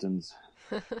about the Boltons.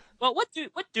 Well, what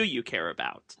do you care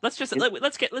about? Let's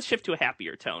shift to a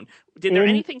happier tone. Did In- there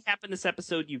anything happen this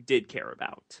episode you did care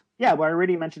about? Yeah, well, I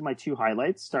already mentioned my two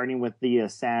highlights, starting with the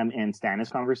Sam and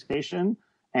Stannis conversation.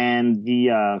 And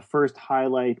the first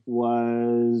highlight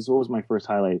was, what was my first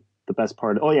highlight? The best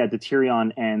part? Oh yeah, the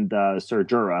Tyrion and Ser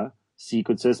Jorah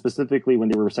sequences, specifically when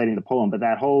they were reciting the poem. But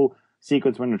that whole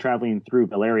sequence when they're traveling through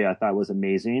Valyria, I thought was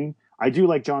amazing. I do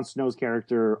like Jon Snow's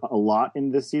character a lot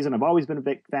in this season. I've always been a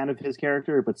big fan of his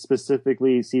character, but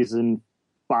specifically season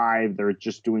 5, they're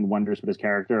just doing wonders with his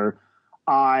character.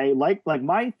 I like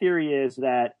my theory is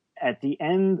that at the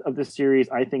end of the series,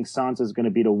 I think Sansa is going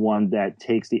to be the one that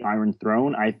takes the Iron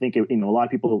Throne. I think a lot of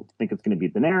people think it's going to be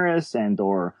Daenerys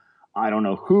or I don't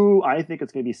know who. I think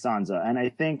it's going to be Sansa, and I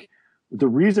think the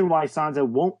reason why Sansa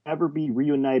won't ever be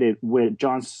reunited with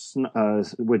Jon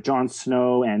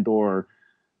Snow and or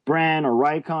Bran or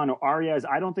Raikon or Arya is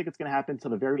I don't think it's going to happen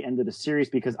until the very end of the series,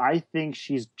 because I think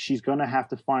she's going to have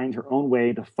to find her own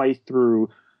way to fight through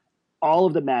all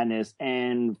of the madness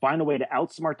and find a way to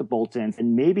outsmart the Boltons.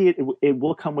 And maybe it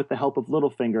will come with the help of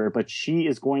Littlefinger, but she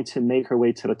is going to make her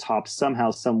way to the top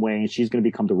somehow, some way, and she's going to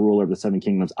become the ruler of the Seven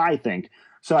Kingdoms, I think.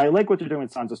 So I like what they're doing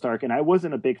with Sansa Stark, and I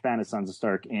wasn't a big fan of Sansa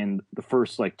Stark in the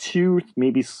first 2,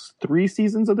 maybe 3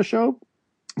 seasons of the show,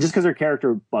 just because her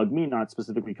character bugged me, not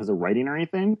specifically because of writing or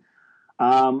anything.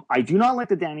 I do not like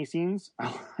the Dany scenes.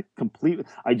 Completely.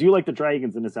 I do like the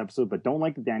dragons in this episode, but don't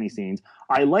like the Dany scenes.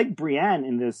 I like Brienne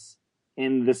in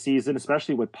this season,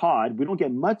 especially with Pod. We don't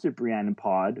get much of Brienne and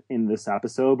Pod in this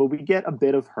episode, but we get a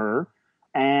bit of her.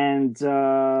 And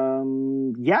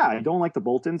yeah, I don't like the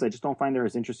Boltons. I just don't find they're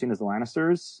as interesting as the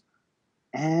Lannisters.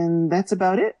 And that's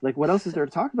about it. What else is there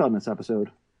to talk about in this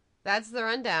episode? That's the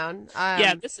rundown.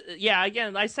 Again,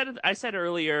 I said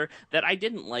earlier that I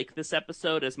didn't like this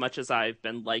episode as much as I've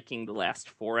been liking the last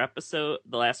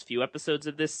few episodes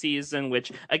of this season,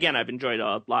 which again I've enjoyed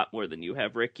a lot more than you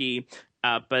have, Ricky.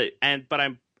 But I'm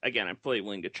fully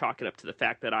willing to chalk it up to the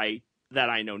fact that I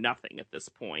know nothing at this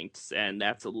point, and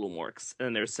that's a little more.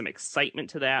 And there's some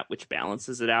excitement to that, which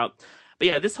balances it out. But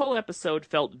yeah, this whole episode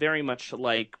felt very much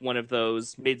like one of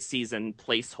those mid-season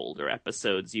placeholder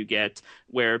episodes you get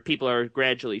where people are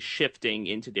gradually shifting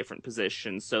into different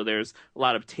positions. So there's a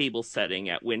lot of table setting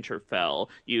at Winterfell.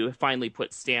 You finally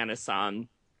put Stannis on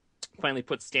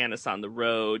the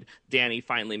road. Dany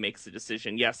finally makes a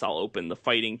decision. Yes, I'll open the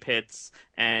fighting pits,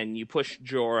 and you push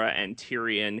Jorah and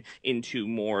Tyrion into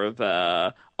more of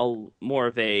a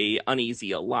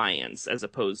uneasy alliance as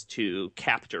opposed to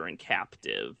captor and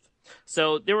captive.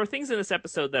 So there were things in this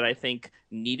episode that I think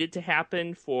needed to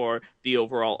happen for the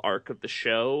overall arc of the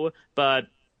show, but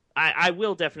I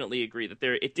will definitely agree that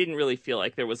it didn't really feel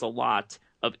like there was a lot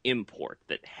of import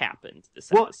that happened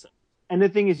this episode. And the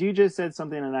thing is, you just said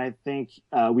something, and I think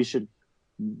we should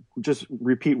just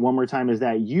repeat one more time, is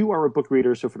that you are a book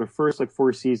reader. So for the first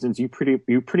 4 seasons, you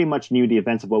pretty much knew the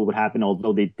events of what would happen,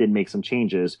 although they did make some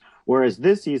changes. Whereas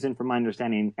this season, from my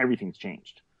understanding, everything's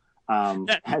changed.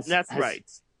 That's right.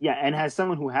 Yeah, and as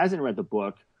someone who hasn't read the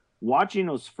book, watching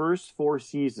those first 4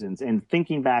 seasons and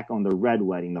thinking back on the Red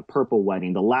Wedding, the Purple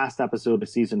Wedding, the last episode of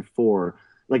season 4,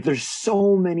 there's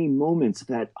so many moments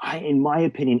that in my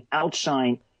opinion,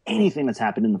 outshine anything that's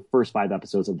happened in the first 5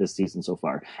 episodes of this season so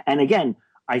far. And again,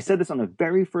 I said this on the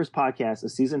very first podcast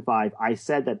of season 5. I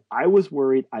said that I was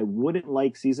worried I wouldn't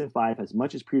like season 5 as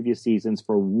much as previous seasons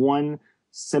for one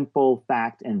simple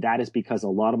fact, and that is because a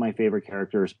lot of my favorite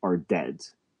characters are dead.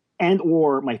 And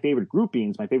or my favorite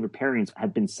groupings, my favorite pairings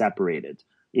have been separated.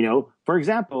 For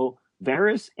example,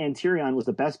 Varys and Tyrion was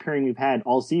the best pairing we've had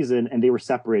all season, and they were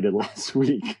separated last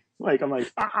week. I'm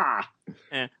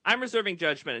reserving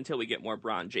judgment until we get more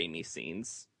Bronn Jaime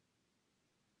scenes.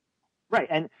 Right,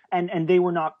 and they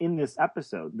were not in this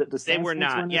episode. They were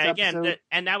not. Yeah, again,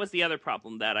 and that was the other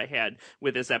problem that I had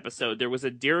with this episode. There was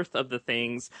a dearth of the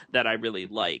things that I really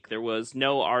like. There was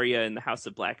no Arya in the House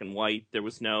of Black and White. There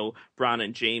was no Bronn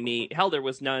and Jaime. Hell, there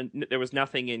was none. There was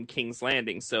nothing in King's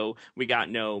Landing. So we got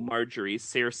no Marjorie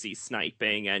Cersei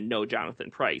sniping and no Jonathan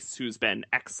Pryce, who's been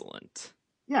excellent.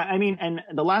 Yeah, I mean, and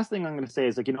the last thing I'm going to say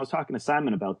is, I was talking to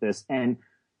Simon about this, and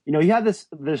you have this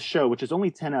show, which is only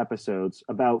 10 episodes,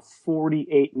 about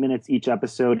 48 minutes each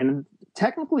episode. And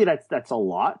technically that's a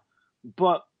lot.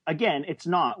 But again, it's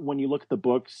not when you look at the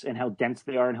books and how dense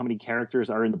they are and how many characters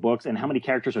are in the books and how many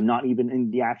characters are not even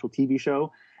in the actual TV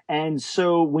show. And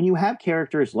so when you have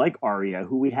characters like Arya,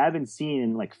 who we haven't seen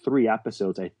in 3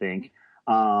 episodes, I think,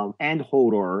 and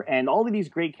Hodor, and all of these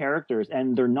great characters,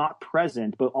 and they're not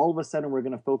present, but all of a sudden we're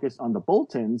going to focus on the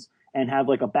Boltons and have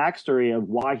like a backstory of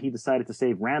why he decided to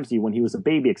save Ramsay when he was a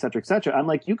baby, et cetera, et cetera. I'm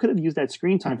like, you could have used that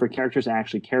screen time for characters I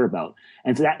actually care about.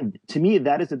 And so that, to me,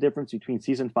 that is the difference between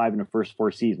season 5 and the first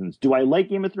 4 seasons. Do I like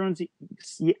Game of Thrones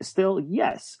still?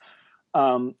 Yes.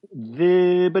 But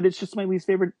it's just my least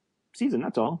favorite season.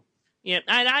 That's all. Yeah,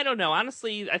 I don't know.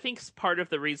 Honestly, I think part of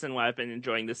the reason why I've been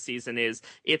enjoying this season is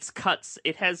it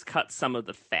has cut some of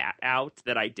the fat out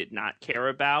that I did not care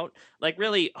about. Like,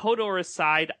 really, Hodor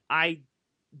aside, I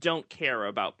don't care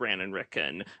about Bran and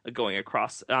Rickon going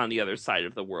across on the other side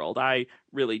of the world. I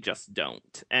really just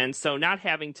don't. And so not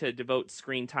having to devote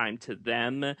screen time to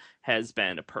them has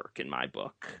been a perk in my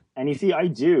book. And you see, I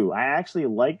do. I actually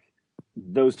like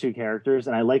those two characters,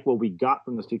 and I like what we got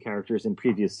from those two characters in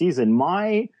previous season.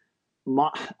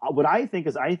 What I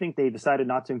think they decided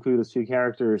not to include those two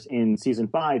characters in season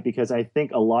 5 because I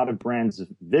think a lot of Bran's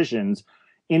visions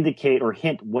indicate or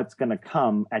hint what's going to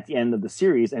come at the end of the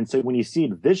series. And so when you see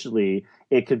it visually,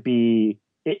 it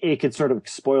could sort of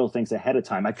spoil things ahead of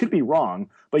time. I could be wrong,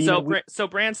 but so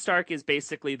Bran Stark is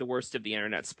basically the worst of the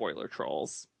internet spoiler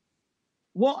trolls.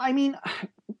 Well, I mean,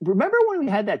 remember when we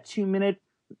had that 2-minute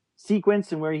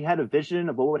sequence and where he had a vision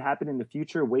of what would happen in the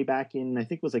future way back in, I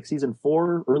think it was like season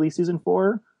 4, early season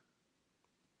 4?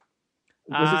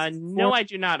 No, I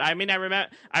do not. I mean,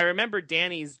 I remember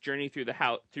Dany's journey through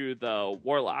the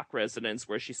Warlock residence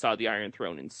where she saw the Iron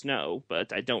Throne in snow,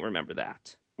 but I don't remember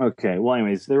that. Okay. Well,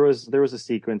 anyways, there was a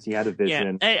sequence. He had a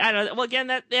vision. Yeah, I don't. Well, again,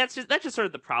 that's just sort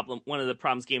of the problem. One of the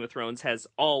problems Game of Thrones has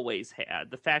always had: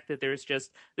 the fact that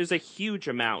there's a huge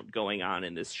amount going on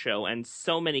in this show, and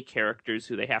so many characters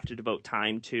who they have to devote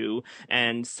time to,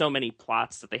 and so many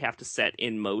plots that they have to set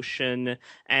in motion.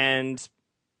 And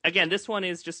again, this one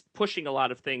is just pushing a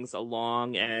lot of things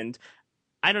along, and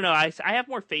I don't know. I have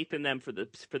more faith in them for the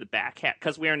back half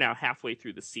because we are now halfway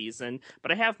through the season.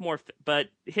 But I have more. But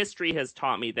history has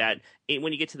taught me that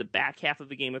when you get to the back half of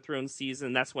the Game of Thrones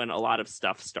season, that's when a lot of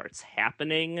stuff starts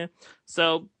happening.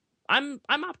 So I'm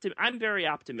very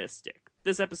optimistic.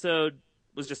 This episode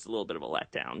was just a little bit of a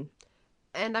letdown.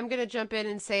 And I'm going to jump in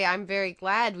and say I'm very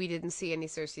glad we didn't see any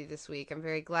Cersei this week. I'm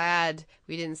very glad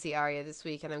we didn't see Arya this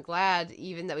week. And I'm glad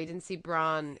even that we didn't see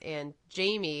Bronn and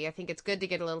Jaime. I think it's good to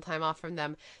get a little time off from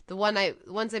them. The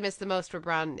ones I missed the most were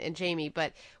Bronn and Jaime.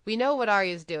 But we know what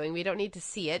Arya's doing. We don't need to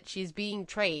see it. She's being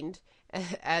trained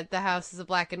at the Houses of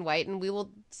Black and White. And we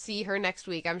will see her next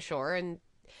week, I'm sure. And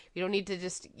we don't need to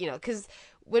just, because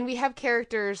when we have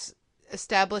characters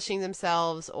establishing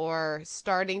themselves or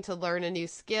starting to learn a new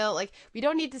skill, like, we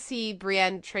don't need to see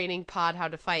Brienne training Pod how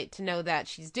to fight to know that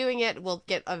she's doing it. We'll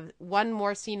get one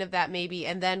more scene of that maybe,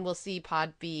 and then we'll see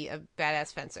Pod be a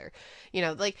badass fencer.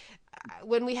 Like,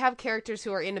 when we have characters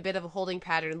who are in a bit of a holding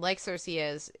pattern, like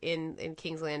Cersei is in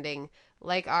King's Landing,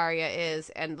 like Arya is,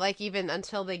 and like even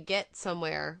until they get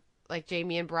somewhere, like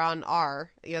Jaime and Bronn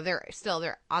are,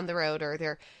 they're on the road,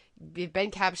 or they've been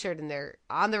captured and they're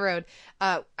on the road.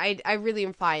 I really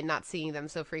am fine not seeing them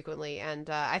so frequently, and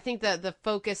I think that the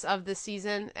focus of this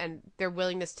season and their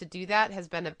willingness to do that has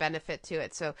been a benefit to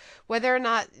it. So whether or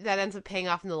not that ends up paying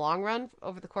off in the long run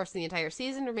over the course of the entire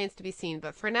season remains to be seen.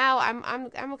 But for now,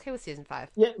 I'm okay with season 5.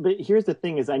 Yeah, but here's the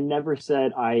thing: is I never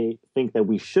said I think that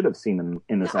we should have seen them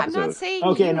in this episode. I'm not saying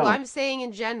No. I'm saying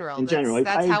in general.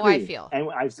 That's how I feel. And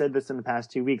I've said this in the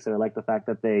past 2 weeks that I like the fact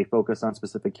that they focus on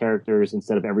specific characters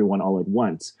instead of everyone all at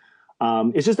once.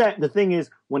 It's just that the thing is,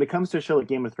 when it comes to a show like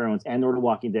Game of Thrones and or The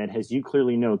Walking Dead, as you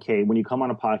clearly know, Kay, when you come on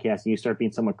a podcast and you start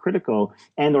being somewhat critical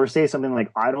and or say something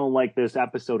like, I don't like this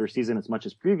episode or season as much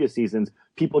as previous seasons,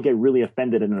 people get really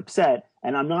offended and upset.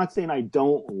 And I'm not saying I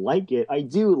don't like it. I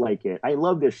do like it. I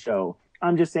love this show.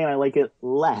 I'm just saying I like it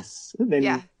less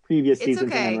than previous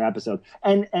seasons and other episodes.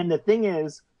 And the thing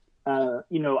is,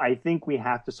 I think we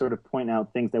have to sort of point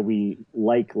out things that we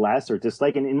like less or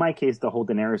dislike. And in my case, the whole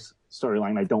Daenerys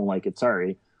storyline, I don't like it.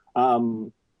 Sorry.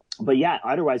 But yeah,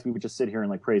 otherwise we would just sit here and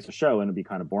like praise the show and it'd be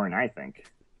kind of boring, I think.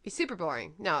 Be super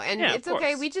boring. No, and yeah, it's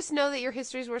okay. We just know that you're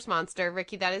history's worst monster,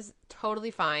 Ricky. That is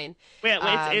totally fine.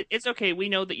 It's okay. We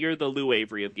know that you're the Lou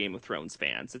Avery of Game of Thrones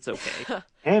fans. It's okay.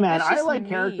 Hey man, I like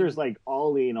characters like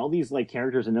Ollie and all these like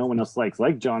characters that no one else likes,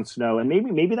 like Jon Snow. And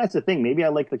maybe that's the thing. Maybe I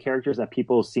like the characters that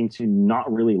people seem to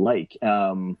not really like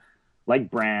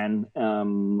Bran.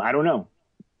 I don't know.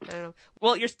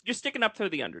 Well, you're sticking up for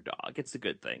the underdog. It's a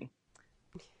good thing.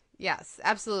 Yes,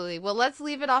 absolutely. Well, let's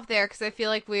leave it off there because I feel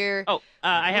like we're.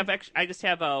 I just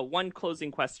have one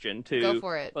closing question to go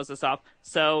for it. Close this off.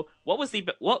 So,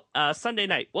 Sunday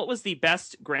night? What was the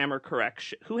best grammar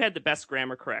correction? Who had the best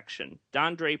grammar correction?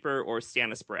 Don Draper or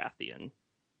Stannis Baratheon?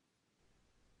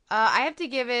 I have to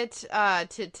give it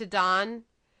to Don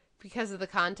because of the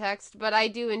context, but I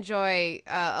do enjoy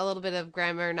a little bit of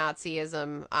grammar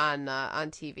Nazism on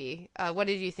TV. What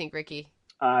did you think, Ricky?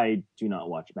 I do not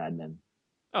watch Mad Men.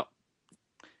 Oh.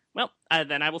 Well,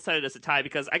 then I will set it as a tie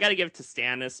because I got to give it to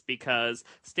Stannis because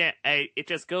it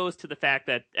just goes to the fact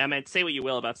that, I mean, say what you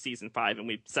will about season 5, and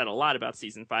we've said a lot about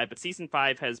season 5, but season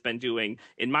 5 has been doing,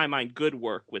 in my mind, good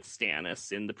work with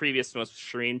Stannis in the previous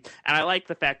stream, and I like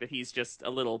the fact that he's just a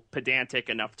little pedantic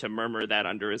enough to murmur that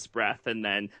under his breath, and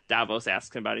then Davos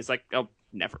asks him about it. He's like, oh,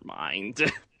 never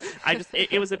mind.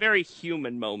 It was a very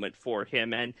human moment for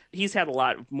him, and he's had a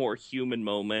lot of more human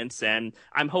moments, and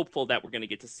I'm hopeful that we're going to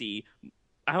get to see.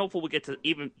 I'm hopeful we'll get to,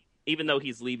 even though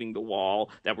he's leaving the wall,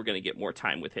 that we're going to get more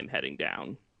time with him heading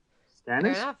down.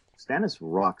 Stannis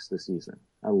rocks this season.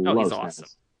 I Oh, love he's Stannis. awesome.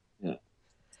 Yeah.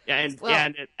 And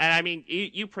I mean,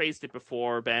 you praised it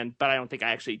before, Ben, but I don't think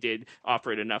I actually did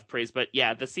offer it enough praise. But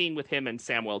yeah, the scene with him and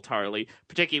Samwell Tarly,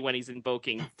 particularly when he's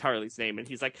invoking Tarly's name, and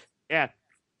he's like, yeah,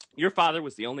 your father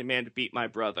was the only man to beat my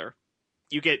brother.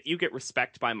 You get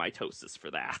respect by mitosis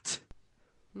for that.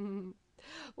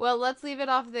 Well, let's leave it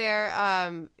off there.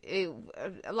 A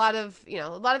lot of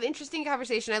interesting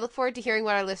conversation. I look forward to hearing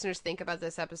what our listeners think about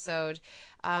this episode.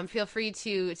 Feel free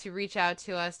to reach out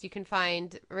to us. You can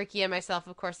find Ricky and myself,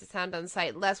 of course, at Sound On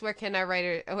Sight. Les, where can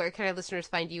our listeners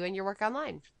find you and your work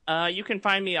online? You can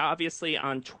find me obviously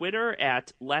on Twitter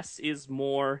at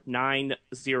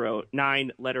lessismore909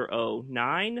 letter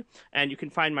O9, and you can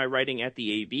find my writing at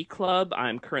the AV Club.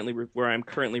 I'm currently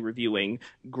reviewing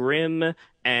Grimm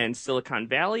and Silicon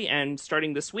Valley, and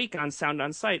starting this week on Sound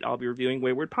On Sight, I'll be reviewing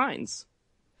Wayward Pines.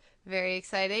 Very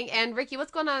exciting. And Ricky, what's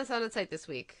going on Sound On Sight this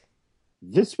week?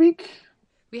 This week?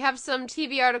 We have some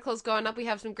TV articles going up. We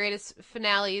have some greatest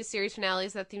finales, series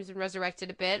finales. That theme's been resurrected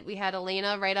a bit. We had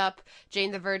Elena write up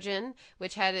Jane the Virgin,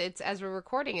 which had its, as we're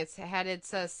recording, it's had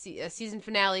its season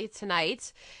finale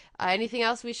tonight. Anything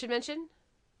else we should mention?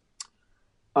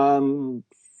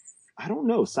 I don't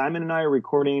know. Simon and I are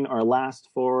recording our last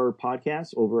 4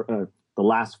 podcasts over the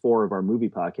last 4 of our movie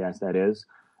podcast, that is.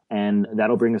 And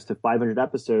that'll bring us to 500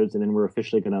 episodes, and then we're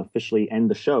officially going to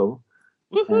end the show.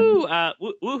 Woohoo!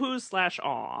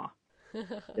 Woohoo/aw.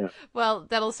 Yeah. Well,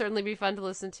 that'll certainly be fun to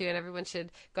listen to, and everyone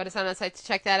should go to Sound On Sight to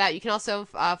check that out. You can also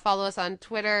follow us on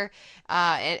Twitter,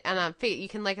 and on you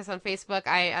can like us on Facebook.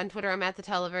 On Twitter, I'm at the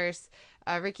Televerse.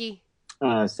 Ricky?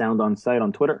 Sound On Sight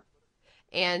on Twitter.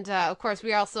 And, of course,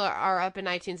 we also are up in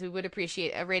iTunes. We would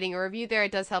appreciate a rating or review there.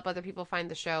 It does help other people find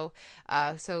the show.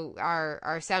 So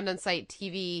our Sound On Sight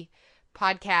TV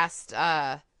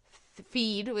podcast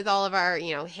feed with all of our,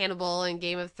 Hannibal and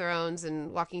Game of Thrones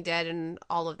and Walking Dead and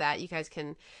all of that. You guys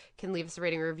can leave us a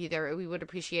rating or review there. We would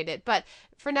appreciate it. But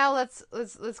for now, let's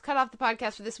cut off the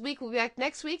podcast for this week. We'll be back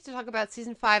next week to talk about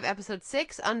season 5, episode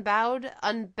 6, Unbowed,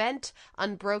 Unbent,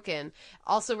 Unbroken.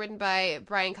 Also written by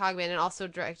Brian Cogman and also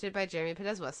directed by Jeremy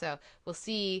Pedeswa. So we'll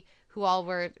see who all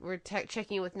we're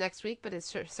checking in with next week, but it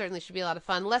certainly should be a lot of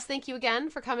fun. Les, thank you again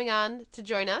for coming on to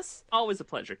join us. Always a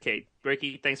pleasure, Kate.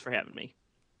 Ricky, thanks for having me.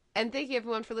 And thank you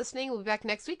everyone for listening. We'll be back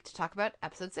next week to talk about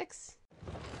episode 6.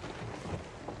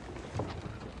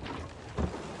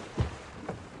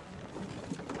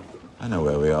 I know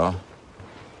where we are.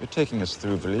 You're taking us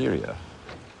through Valyria.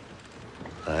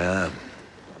 I am.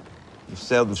 You've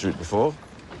sailed this route before?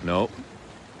 No.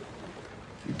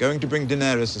 You're going to bring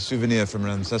Daenerys a souvenir from her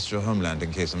ancestral homeland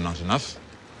in case I'm not enough?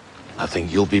 I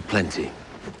think you'll be plenty.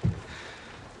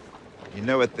 You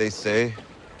know what they say?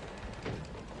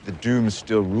 The Doom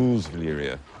still rules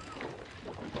Valyria.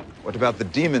 What about the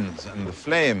demons and the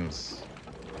flames?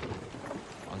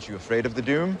 Aren't you afraid of the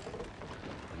Doom?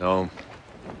 No.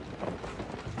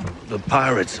 The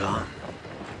pirates are.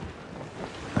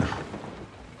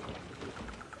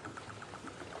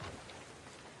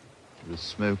 The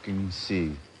smoking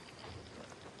sea.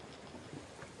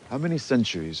 How many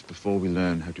centuries before we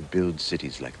learn how to build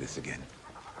cities like this again?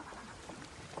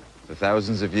 For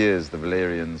thousands of years, the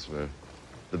Valyrians were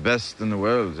the best in the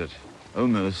world at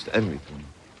almost everything.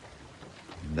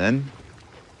 And then?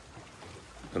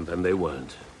 And then they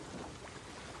weren't.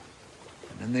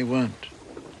 And then they weren't.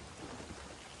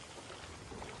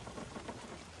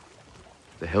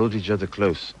 They held each other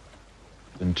close,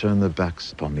 then turned their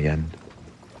backs upon the end.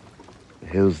 The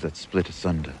hills that split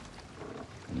asunder,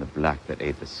 and the black that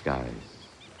ate the skies.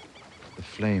 The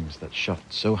flames that shot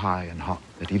so high and hot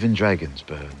that even dragons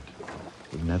burned.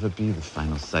 Would never be the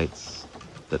final sights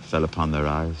that fell upon their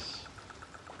eyes.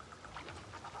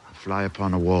 A fly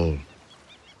upon a wall,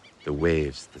 the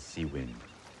waves, the sea wind,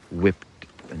 whipped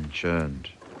and churned.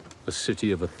 A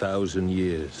city of 1,000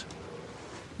 years,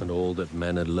 and all that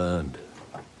men had learned.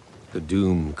 The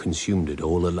doom consumed it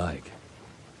all alike.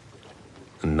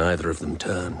 And neither of them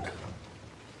turned.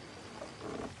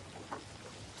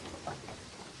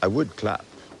 I would clap.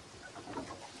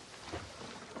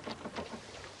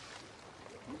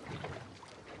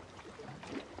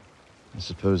 I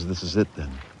suppose this is it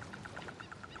then.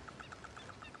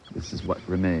 This is what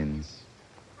remains.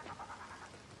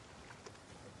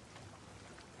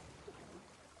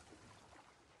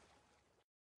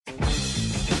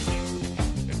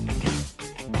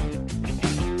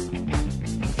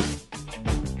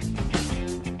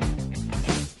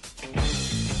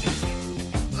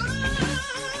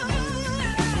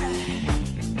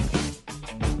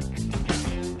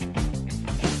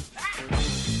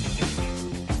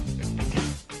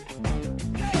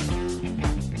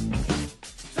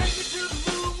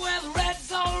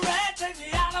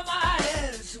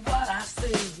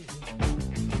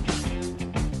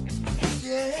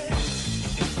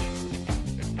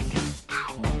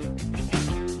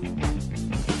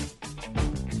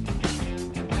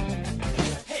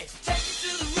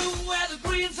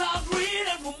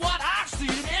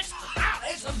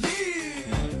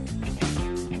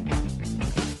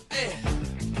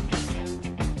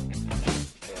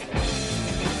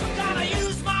 Gotta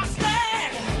use my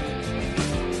stand.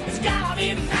 It's gotta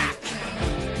be mine.